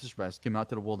phone to Reese's Rest, came out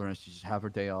to the wilderness. She just have her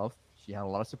day off. She had a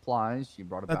lot of supplies. She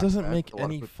brought it back. That doesn't make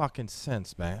any fucking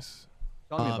sense, Bass.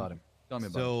 Tell me about him. Tell me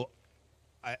about him. So,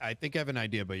 I think I have an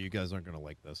idea, but you guys aren't going to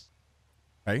like this.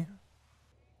 Hey?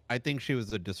 I think she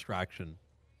was a distraction.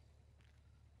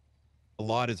 A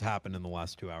lot has happened in the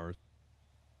last 2 hours.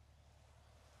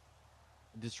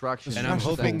 Distraction. And I'm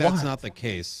hoping that's not the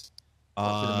case.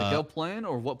 The Miguel plan,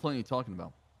 or what plan are you talking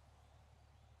about?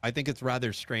 I think it's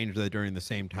rather strange that during the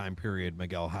same time period,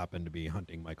 Miguel happened to be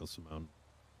hunting Michael Simone.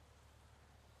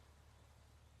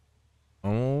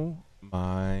 Oh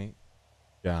my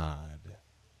God.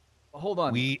 Hold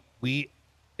on. We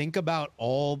think about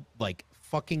all, like,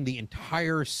 fucking the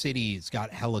entire city's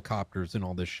got helicopters and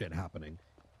all this shit happening.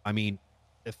 I mean,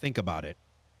 think about it.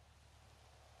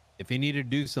 If you need to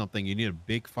do something, you need a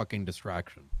big fucking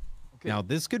distraction. Okay. Now,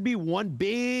 this could be one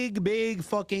big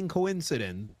fucking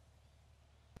coincidence,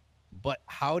 but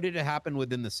how did it happen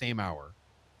within the same hour?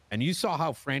 And you saw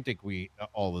how frantic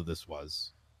all of this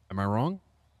was. Am I wrong?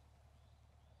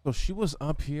 So she was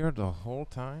up here the whole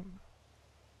time?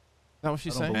 Is that what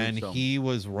she's saying? And he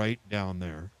was right down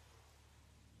there.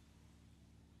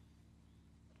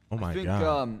 Oh my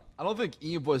God. I don't think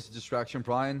Eve was a distraction,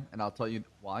 Brian, and I'll tell you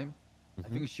why. I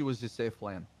think she was his safe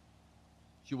plan.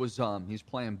 She was he's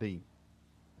plan B.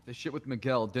 If the shit with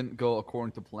Miguel didn't go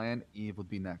according to plan, Eve would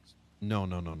be next. No.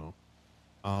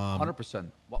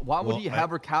 100%. Why would he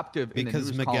have her captive in a because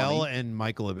news Miguel colony? and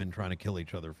Michael have been trying to kill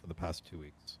each other for the past 2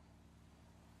 weeks.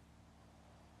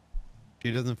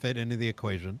 She doesn't fit into the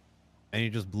equation, and he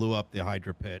just blew up the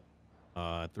Hydra pit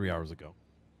 3 hours ago.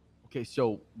 Okay,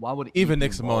 so why would Eve and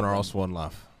Nick Simone are also in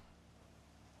love.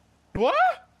 What?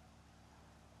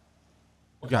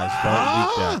 You guys don't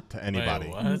leak that to anybody.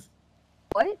 Wait,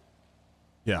 what?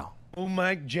 Yeah. Oh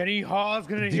my, Jenny Hall's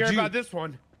gonna hear about this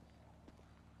one.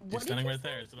 He's standing right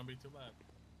there, so don't be too bad.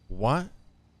 What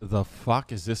the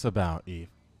fuck is this about, Eve?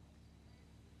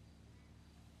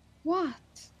 What?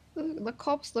 The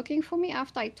cops looking for me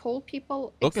after I told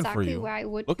people Looking exactly for you. where I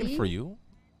would Looking be? for you?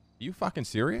 You fucking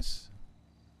serious?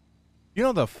 You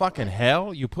know the fucking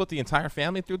hell you put the entire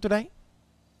family through today?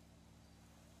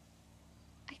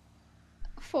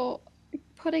 For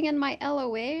putting in my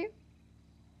LOA?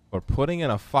 Or putting in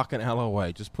a fucking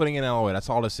LOA. Just putting in LOA. That's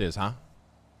all this is, huh?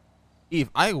 Eve,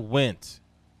 I went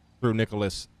through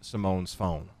Nicholas Simone's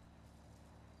phone.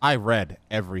 I read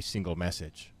every single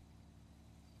message.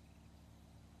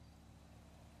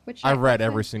 I read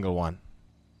every single one.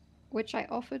 Which I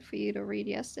offered for you to read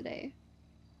yesterday.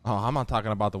 Oh, I'm not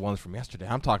talking about the ones from yesterday.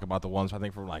 I'm talking about the ones I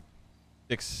think from like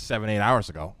 6, 7, 8 hours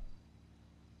ago.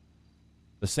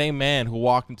 The same man who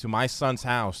walked into my son's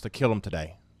house to kill him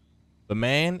today. The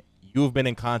man you've been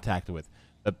in contact with.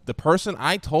 The person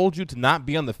I told you to not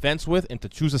be on the fence with and to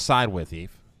choose a side with,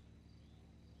 Eve.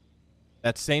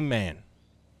 That same man.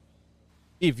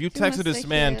 Eve, you texted this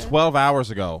man 12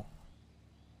 hours ago.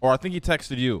 Or I think he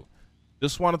texted you.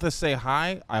 Just wanted to say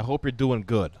hi. I hope you're doing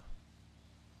good.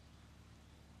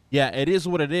 Yeah, it is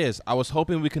what it is. I was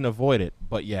hoping we can avoid it,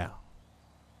 but yeah.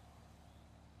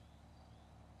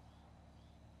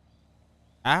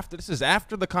 This is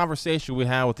after the conversation we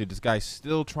had with you. This guy's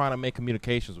still trying to make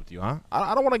communications with you, huh?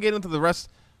 I don't want to get into the rest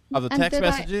of the text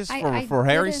messages for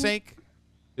Harry's sake.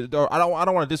 I don't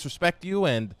want to disrespect you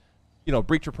and, you know,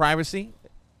 breach your privacy.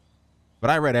 But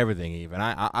I read everything, Eve, and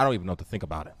I don't even know what to think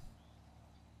about it.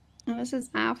 And this is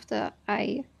after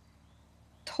I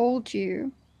told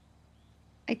you,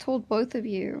 I told both of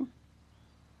you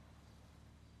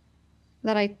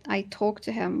that I talked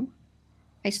to him.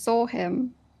 I saw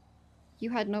him. You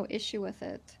had no issue with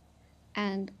it.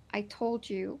 And I told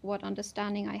you what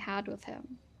understanding I had with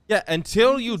him. Yeah,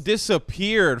 until you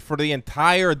disappeared for the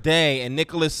entire day and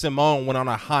Nicholas Simone went on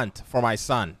a hunt for my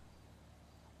son.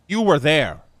 You were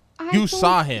there. You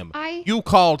saw him. You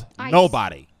called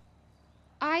nobody.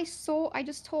 I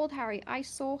just told Harry, I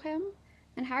saw him.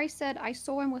 And Harry said, I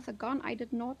saw him with a gun. I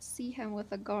did not see him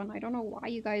with a gun. I don't know why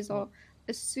you guys are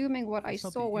assuming what I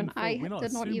saw when I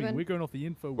did not even... We're going off the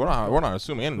info. We're not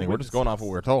assuming anything. We're just going off what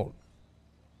we're told.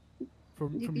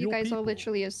 You guys are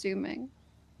literally assuming.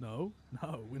 No,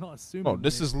 we're not assuming. No,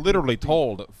 this is literally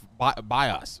told by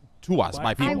us, to us,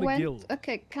 by people.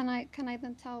 Okay, can I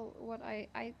then tell what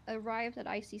I arrived at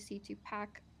ICC to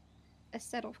pack a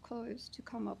set of clothes to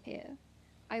come up here.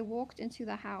 I walked into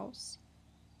the house.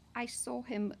 I saw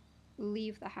him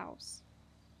leave the house.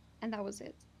 And that was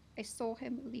it. I saw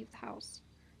him leave the house.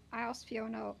 I asked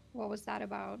Fiona what was that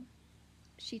about.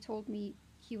 She told me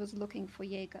he was looking for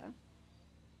Jaeger.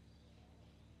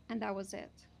 And that was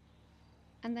it.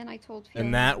 And then I told Fiona.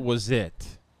 And that was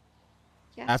it.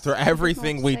 Yes, after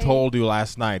everything we told you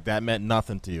last night, that meant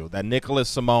nothing to you. That Nicholas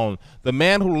Simone, the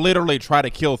man who literally tried to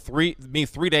kill me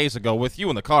 3 days ago with you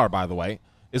in the car, by the way,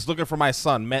 is looking for my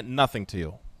son, meant nothing to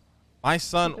you. My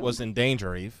son was in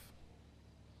danger, Eve.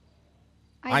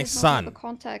 My son. The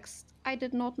context. I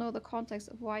did not know the context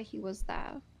of why he was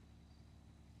there.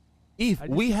 Eve,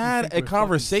 we had a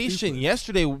conversation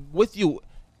yesterday with you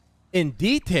in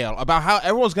detail about how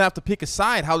everyone's gonna have to pick a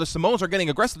side, how the Simones are getting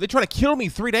aggressive. They tried to kill me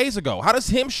 3 days ago. How does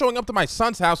him showing up to my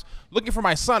son's house looking for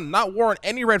my son not warrant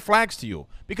any red flags to you?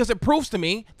 Because it proves to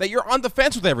me that you're on the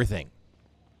fence with everything.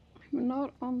 I'm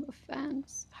not on the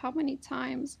fence. How many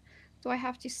times do I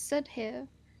have to sit here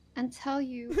and tell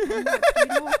you? And you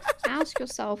know, ask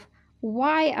yourself,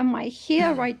 why am I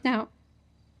here right now?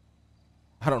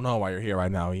 I don't know why you're here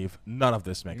right now, Eve. None of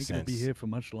this makes sense. You're gonna be here for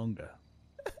much longer.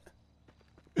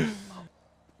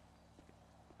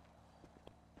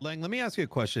 Lang, let me ask you a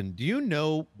question. Do you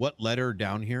know what led her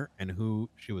down here and who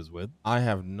she was with? I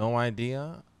have no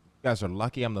idea. You guys are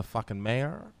lucky I'm the fucking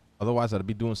mayor. Otherwise, I'd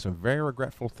be doing some very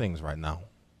regretful things right now.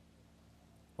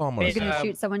 Well, You're gonna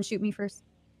shoot someone, shoot me first.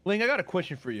 Ling, I got a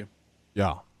question for you.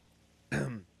 Yeah.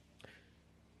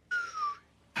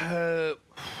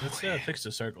 Let's fix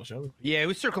the circle, shall we? Yeah,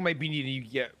 the circle might be needed.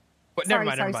 Yeah, but Sorry,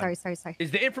 never mind. sorry.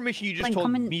 Is the information you just Ling, told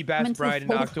come in- me, come Bass into the Bride,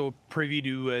 and fold. Octo privy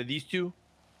to these two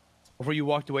before you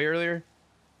walked away earlier?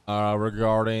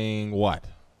 Regarding what?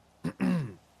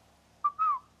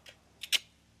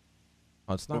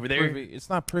 Oh, it's not Over there? privy. It's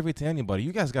not privy to anybody.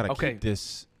 You guys gotta keep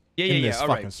this in this All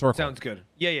fucking right. circle. Sounds good.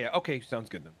 Yeah. Okay, sounds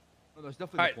good then. No, there's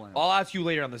definitely All a right, plan. I'll ask you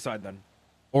later on the side then.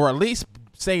 Or at least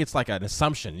say it's like an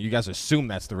assumption. You guys assume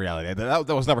that's the reality. That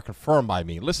was never confirmed by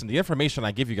me. Listen, the information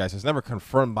I give you guys is never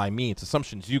confirmed by me. It's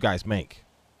assumptions you guys make.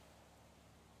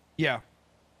 Yeah.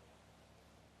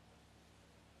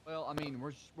 Well, I mean,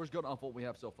 we're good off what we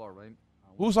have so far, right?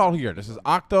 Who's all here? This is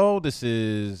Octo. This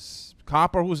is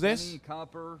Copper. Who's this? Jenny,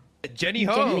 Copper. Jenny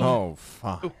Ho. Oh,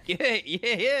 fuck. Okay,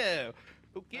 yeah.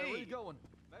 Okay. Where are you going?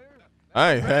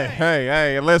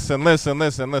 Hey,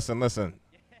 listen.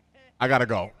 I gotta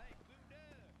go.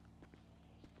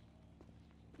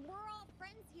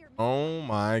 Oh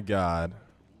my God.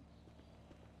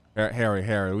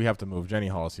 Harry, we have to move. Jenny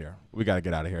Hall's here. We gotta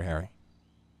get out of here, Harry.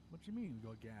 What do you mean?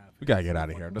 We gotta get out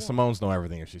of here. The Simones know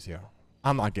everything if she's here.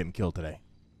 I'm not getting killed today.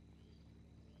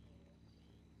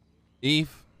 Eve?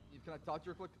 Can I talk to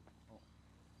you real quick? Oh,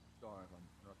 sorry if I'm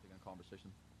interrupting a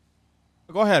conversation.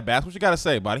 Go ahead, Bass. What you gotta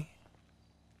say, buddy?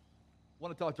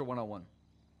 Want to talk to her one-on-one.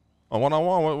 Oh,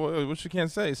 one-on-one? What you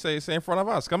can't say? Say in front of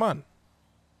us. Come on.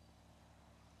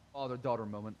 Father-daughter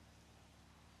moment.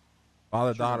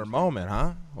 Father-daughter moment,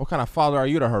 huh? What kind of father are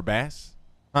you to her, Bass?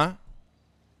 Huh?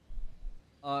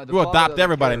 You adopt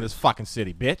everybody in this fucking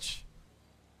city, bitch.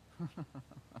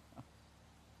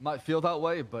 Might feel that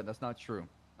way, but that's not true.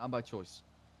 Not by choice.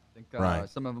 I think Right.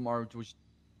 some of them are just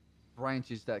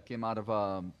branches that came out of,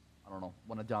 I don't know,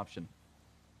 one adoption.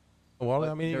 Well, But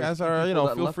I mean, you there's guys are, people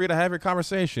that feel left- free to have your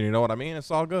conversation. You know what I mean? It's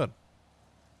all good.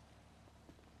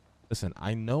 Listen,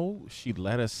 I know she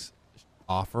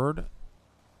offered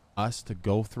us to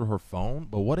go through her phone,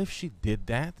 but what if she did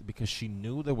that because she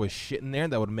knew there was shit in there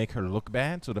that would make her look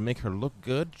bad? So to make her look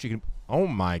good, she can. Oh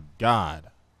my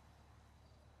God.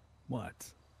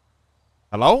 What?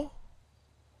 Hello?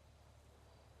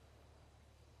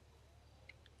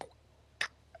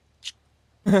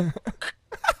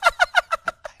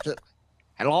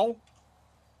 Hello?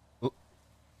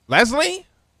 Leslie?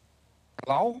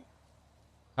 Hello?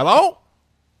 Hello?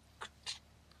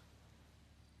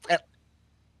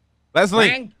 Leslie?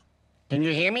 Frank? Can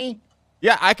you hear me?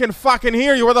 Yeah, I can fucking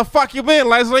hear you. Where the fuck you been,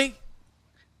 Leslie?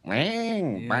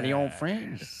 Hey, buddy, old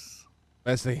friend.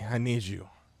 Leslie, I need you.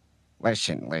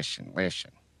 Listen.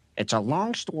 It's a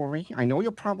long story. I know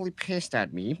you're probably pissed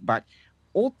at me, but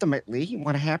ultimately,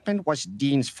 what happened was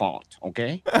Dean's fault,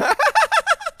 okay?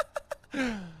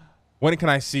 When can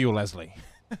I see you, Leslie?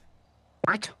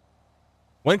 What?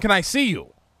 When can I see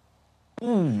you?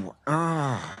 Ooh,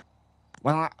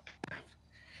 well,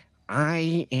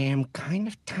 I am kind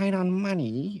of tight on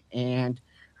money, and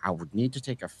I would need to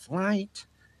take a flight.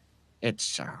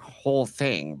 It's a whole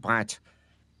thing, but,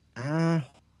 let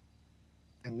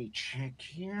me check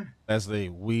here. Leslie,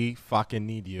 we fucking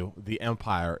need you. The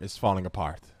Empire is falling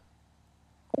apart.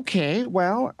 Okay,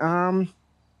 well, I'm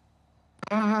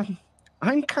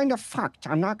kind of fucked.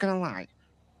 I'm not gonna lie.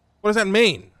 What does that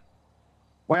mean?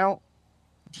 Well,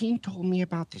 Team told me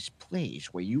about this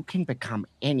place where you can become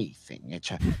anything.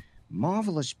 It's a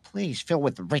marvelous place filled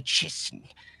with riches and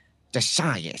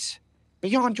desires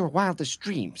beyond your wildest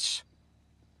dreams.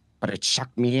 But it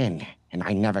sucked me in, and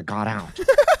I never got out.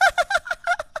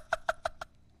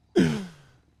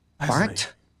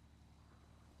 But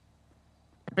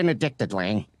I've been addicted,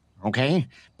 Lang, okay?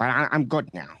 But I'm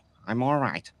good now. I'm all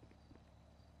right.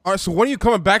 All right, so when are you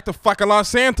coming back to fucking Los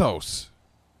Santos?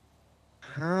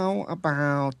 How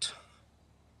about...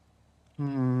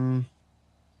 All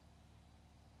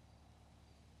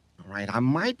right, I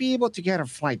might be able to get a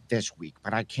flight this week,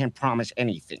 but I can't promise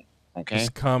anything, okay?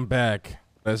 Just come back,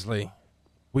 Leslie.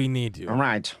 We need you. All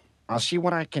right, I'll see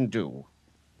what I can do.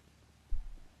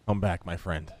 Come back, my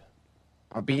friend.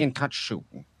 I'll be in touch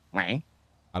soon, right?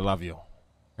 I love you.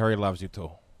 Harry loves you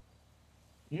too.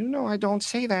 You know I don't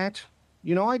say that.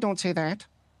 You know I don't say that.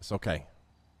 It's okay.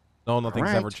 No, nothing's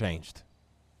right. ever changed.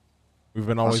 We've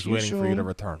been always waiting for you to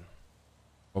return.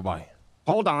 Bye-bye.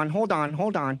 Hold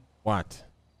on. What?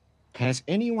 Has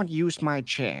anyone used my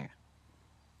chair?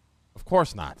 Of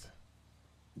course not.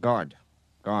 God.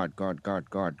 All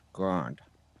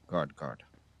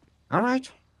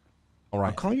right.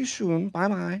 I'll call you soon.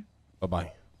 Bye-bye.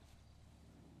 Bye-bye.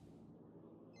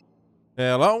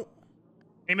 Hello?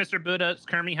 Hey, Mr. Buddha, it's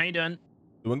Kermie. How you doing?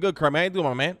 Doing good, Kermie. How you doing,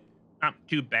 my man? Not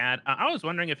too bad. I was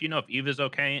wondering if you know if Eve is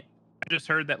okay. I just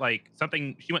heard that, like,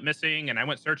 she went missing, and I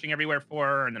went searching everywhere for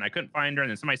her, and then I couldn't find her, and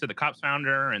then somebody said the cops found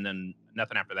her, and then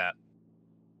nothing after that.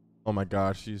 Oh, my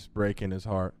gosh. She's breaking his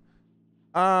heart.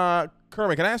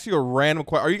 Kermie, can I ask you a random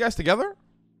question? Are you guys together?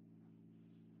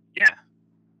 Yeah.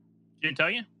 She didn't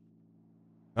tell you?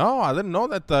 No, I didn't know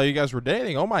that you guys were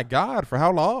dating. Oh, my God. For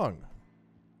how long?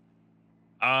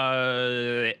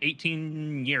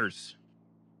 18 years.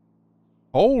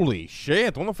 Holy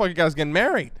shit. When the fuck are you guys getting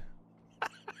married?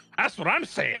 That's what I'm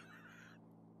saying.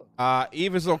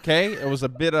 Eve is okay. It was a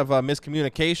bit of a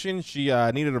miscommunication. She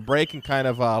needed a break and kind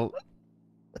of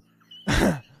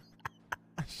shut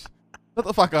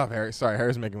the fuck up, Harry. Sorry,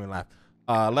 Harry's making me laugh.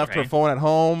 Left her phone at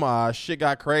home. Shit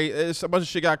got crazy. A bunch of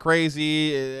shit got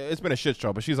crazy. It's been a shit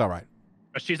show, but she's all right.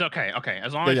 But she's okay. Okay,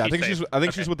 as long as I she's think safe. I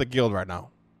think she's with the guild right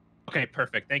now. Okay,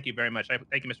 perfect. Thank you very much.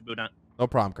 Thank you, Mr. Buddha. No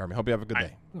problem, Kermie. Hope you have a good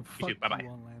day. You too. Bye-bye.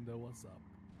 What's up?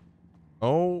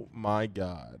 Oh my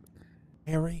God.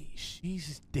 Harry,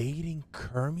 she's dating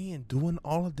Kermie and doing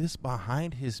all of this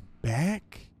behind his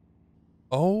back?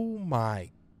 Oh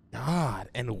my God.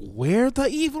 And we're the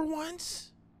evil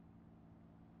ones?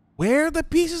 We're the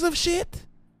pieces of shit?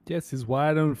 Yes, is why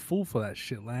I don't fall for that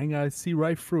shit, Lang. I see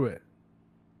right through it.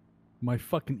 My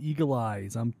fucking eagle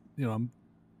eyes. I'm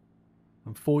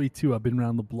 42. I've been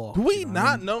around the block. Do we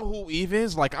not know who Eve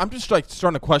is? Like, I'm just like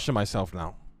starting to question myself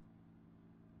now.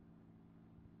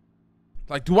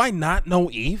 Like, do I not know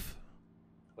Eve?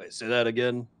 Wait, say that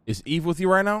again. Is Eve with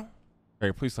you right now?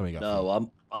 Harry, please tell me you got No,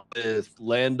 I'm with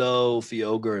Lando,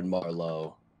 Fioger, and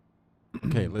Marlowe.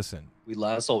 Okay, listen. We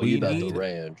last saw Eve at the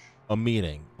ranch. A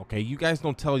meeting, okay? You guys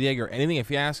don't tell Jaeger anything. If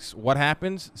he asks what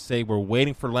happens, say we're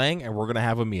waiting for Lang and we're going to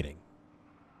have a meeting.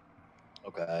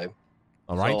 Okay.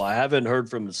 All right. So I haven't heard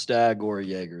from the Stag or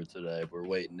Jaeger today. We're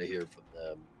waiting to hear from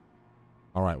them.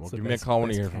 All right. Well, give me a call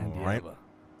when you hear from them, all right?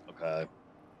 Okay.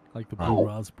 Like the blue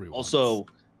raspberry one. Also,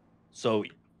 so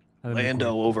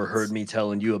Lando overheard me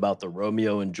telling you about the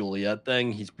Romeo and Juliet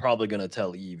thing. He's probably going to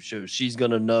tell Eve. So she's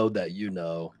going to know that you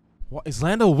know. What, is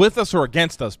Lando with us or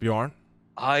against us, Bjorn?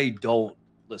 I don't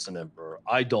listen, Emperor.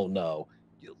 I don't know.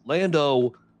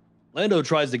 Lando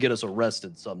tries to get us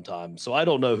arrested sometimes, so I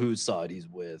don't know whose side he's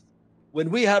with. When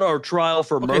we had our trial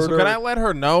for murder, so can I let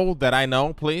her know that I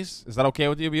know, please? Is that okay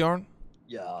with you, Bjorn?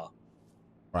 Yeah. All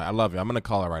right, I love you. I'm gonna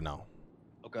call her right now.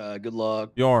 Okay. Good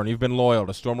luck. Bjorn, you've been loyal.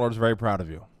 The Stormlord's very proud of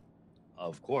you.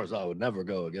 Of course, I would never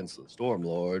go against the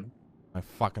Stormlord. My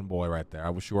fucking boy, right there. I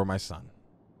wish you were my son.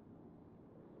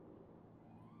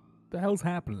 The hell's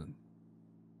happening?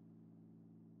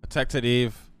 I texted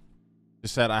Eve. She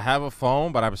said, I have a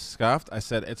phone, but I was scuffed. I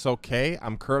said, it's okay.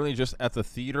 I'm currently just at the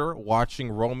theater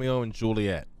watching Romeo and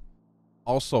Juliet.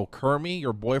 Also, Kermie,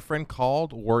 your boyfriend,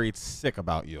 called, worried sick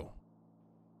about you.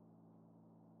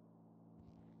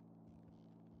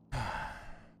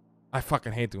 I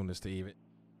fucking hate doing this to Eve.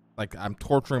 Like, I'm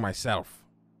torturing myself.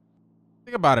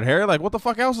 Think about it, Harry. Like, what the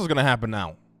fuck else is going to happen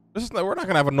now? We're not going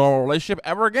to have a normal relationship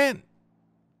ever again.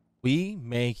 We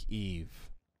make Eve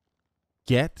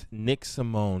get Nick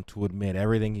Simone to admit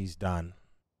everything he's done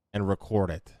and record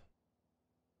it,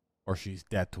 or she's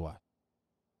dead to us.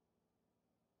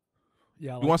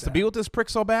 Yeah, He wants to be with this prick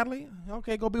so badly?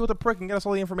 Okay, go be with the prick and get us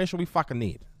all the information we fucking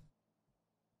need.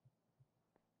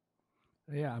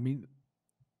 Yeah, I mean,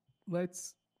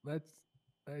 let's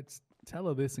tell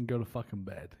her this and go to fucking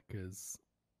bed, because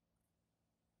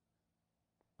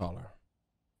call her.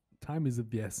 Time is of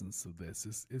the essence of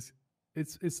this. It's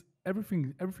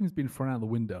everything's been thrown out the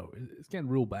window. It's getting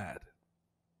real bad.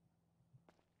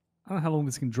 I don't know how long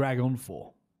this can drag on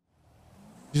for.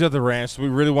 She's at the ranch. Do we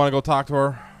really want to go talk to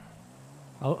her?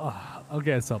 I'll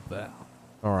get us up there.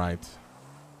 All right.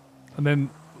 And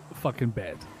then fucking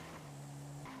bed.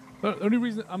 The only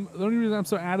reason I'm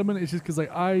so adamant is just because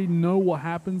like I know what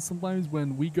happens sometimes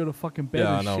when we go to fucking bed.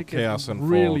 Yeah, and I know. shit Chaos gets unfolds.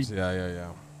 really.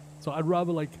 Yeah. So I'd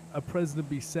rather like a president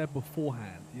be set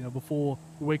beforehand. You know, before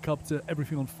we wake up to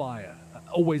everything on fire. That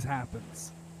always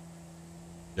happens.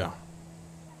 Yeah.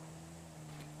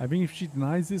 I think if she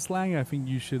denies this, Lang, I think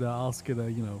you should ask her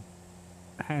to,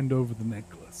 hand over the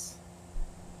necklace.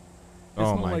 It's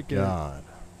Oh not my like God.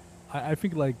 I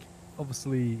think, like,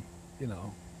 obviously,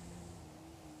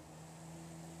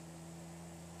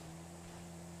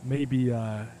 maybe,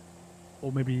 or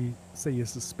maybe say you're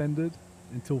suspended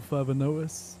until further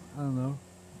notice. I don't know.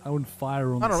 I wouldn't fire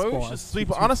her on I don't the know. spot. Maybe we should That's sleep.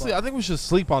 too Honestly, far. I think we should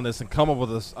sleep on this and come up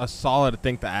with a solid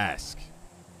thing to ask.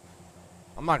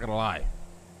 I'm not gonna lie.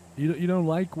 You don't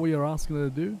like what you're asking her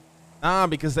to do?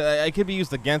 Because it could be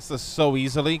used against us so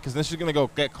easily. Because then she's gonna go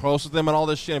get close with them and all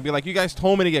this shit and be like, "You guys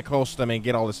told me to get close to them and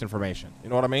get all this information." You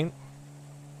know what I mean?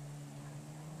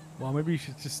 Well, maybe you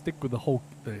should just stick with the whole.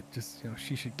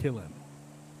 She should kill him,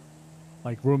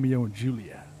 like Romeo and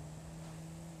Juliet.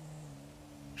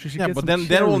 She should Yeah, get but some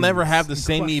then we'll never cherries have the and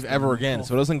same crush Eve them ever in again. coffee.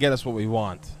 So it doesn't get us what we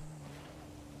want.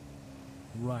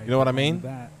 Right. You know what I but mean?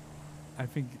 That, I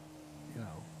think,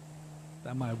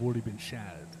 that might have already been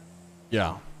shattered.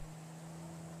 Yeah.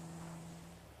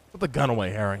 Put the gun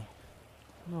away, Harry.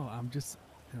 No, I'm just,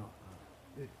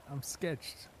 I'm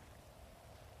sketched.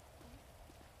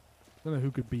 Don't know who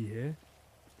could be here.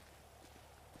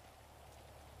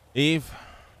 Eve,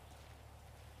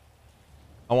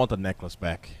 I want the necklace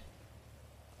back.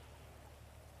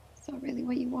 Is that really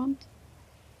what you want?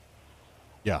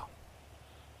 Yeah.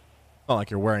 Not like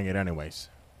you're wearing it anyways.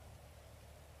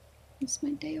 It's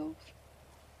my day off.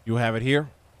 You have it here?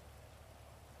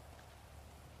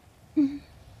 I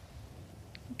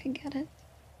can get it.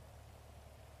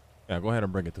 Yeah, go ahead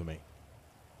and bring it to me.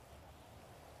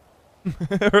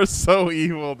 You're so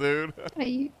evil, dude. Are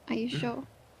you sure?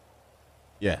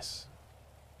 Yes.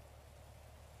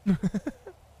 Am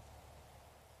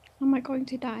I going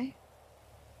to die?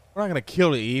 We're not gonna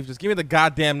kill you, Eve. Just give me the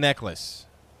goddamn necklace.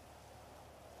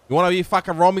 You wanna be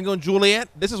fucking Romeo and Juliet?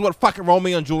 This is what fucking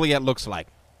Romeo and Juliet looks like.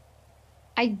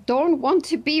 I don't want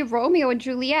to be Romeo and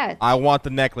Juliet. I want the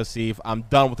necklace, Eve. I'm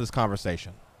done with this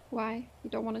conversation. Why? You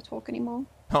don't want to talk anymore?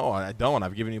 No, I don't.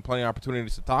 I've given you plenty of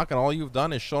opportunities to talk, and all you've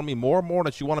done is shown me more and more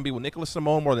that you want to be with Nicholas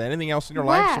Simone more than anything else in your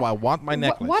life, so I want my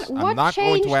necklace. I'm not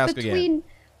going to ask again.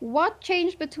 What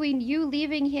changed between you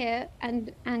leaving here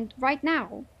and right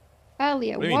now?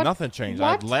 Earlier. What do you mean nothing changed?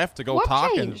 I left to go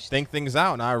talk and think things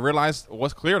out, and I realized it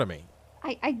was clear to me.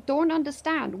 I don't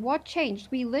understand. What changed?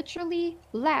 We literally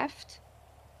left.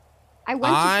 I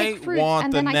went to pick fruit,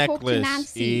 and then I talked to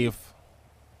Nancy. Eve.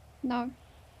 No.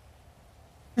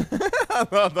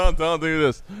 Don't do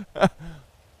this.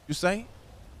 You say?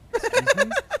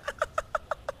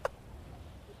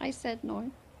 I said no.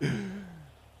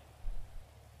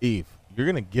 Eve, you're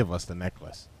gonna give us the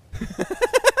necklace.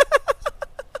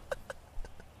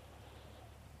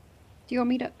 Do you want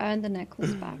me to earn the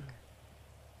necklace back?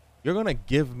 You're gonna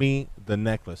give me the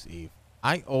necklace, Eve.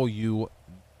 I owe you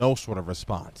no sort of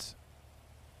response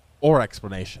or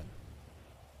explanation.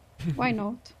 Why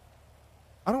not?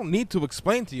 I don't need to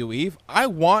explain to you, Eve. I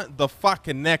want the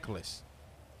fucking necklace.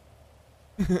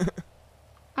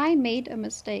 I made a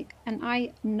mistake, and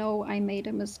I know I made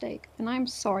a mistake, and I'm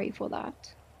sorry for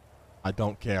that. I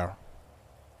don't care.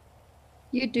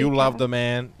 You do. You love the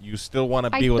man. You still want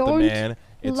to be with the man.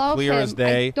 It's clear as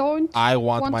day. I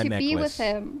want my necklace. Be with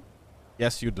him.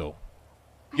 Yes, you do.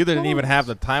 You didn't even have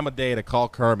the time of day to call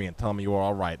Kirby and tell me you were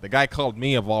all right. The guy called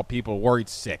me, of all people, worried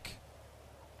sick.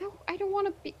 No, I don't want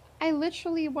to be. I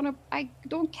literally want to. I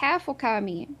don't care for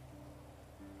Kami.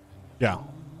 Yeah,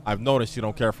 I've noticed you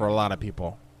don't care for a lot of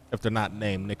people if they're not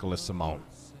named Nicholas Simone.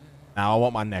 Now I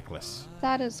want my necklace.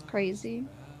 That is crazy.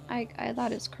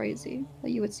 That is crazy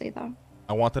that you would say that.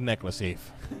 I want the necklace,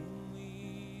 Eve.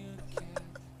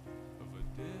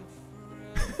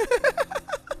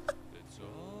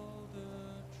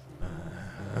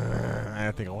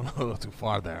 I think I went a little too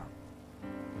far there.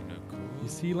 You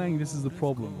see, Lang, this is the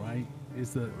problem, right?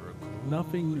 Is that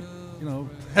nothing,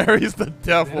 Harry's the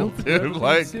devil, dude.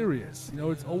 Like serious.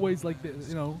 It's always like the,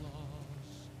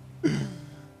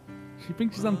 She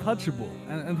thinks she's untouchable,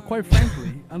 and quite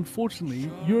frankly,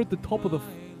 unfortunately, you're at the top of the.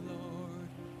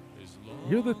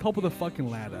 You're at the top of the fucking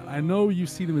ladder. I know you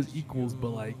see them as equals, but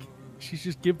like, she's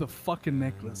just give the fucking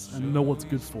necklace and know what's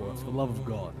good for her, for the love of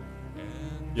God.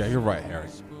 Yeah, you're right, Harry.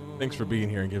 Thanks for being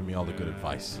here and giving me all the good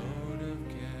advice.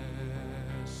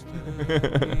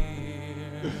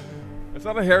 It's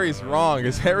not that Harry's wrong.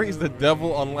 It's Harry's the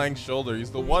devil on Lang's shoulder.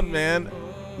 He's the one man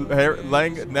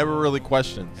Lang never really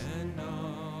questions.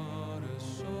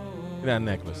 Get that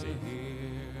necklace, Eve.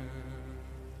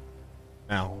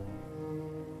 Now,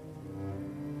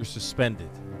 you're suspended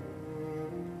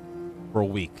for a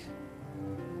week.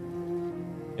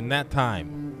 In that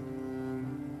time,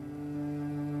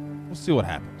 we'll see what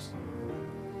happens.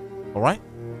 All right?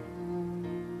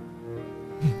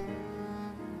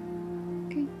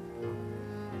 Okay.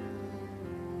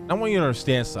 I want you to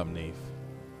understand something, Eve.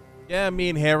 Yeah, me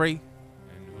and Harry,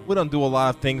 we don't do a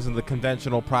lot of things in the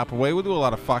conventional, proper way. We do a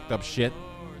lot of fucked up shit,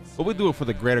 but we do it for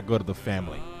the greater good of the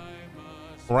family.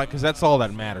 All right? Because that's all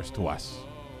that matters to us.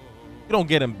 You don't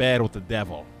get in bed with the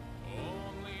devil.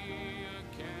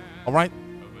 All right?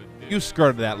 You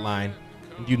skirted that line,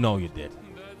 and you know you did.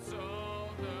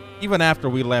 Even after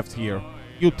we left here,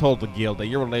 you told the guild that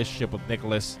your relationship with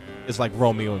Nicholas is like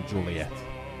Romeo and Juliet.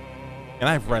 And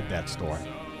I've read that story.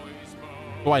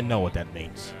 So I know what that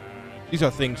means. These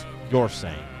are things you're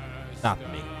saying, not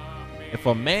me. If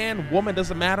a man, woman,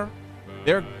 doesn't matter,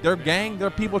 their gang, their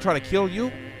people try to kill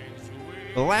you,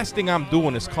 the last thing I'm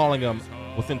doing is calling them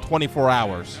within 24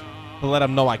 hours to let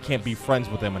them know I can't be friends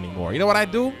with them anymore. You know what I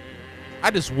do?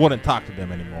 I just wouldn't talk to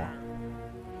them anymore.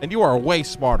 And you are way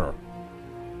smarter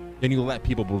than you let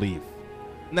people believe.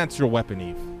 And that's your weapon,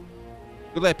 Eve.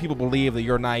 You let people believe that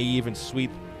you're naive and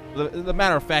sweet. The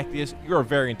matter of fact is, you're a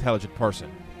very intelligent person.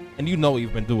 And you know what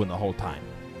you've been doing the whole time.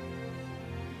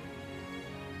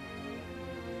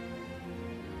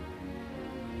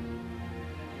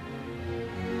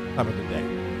 Have a good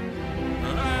day.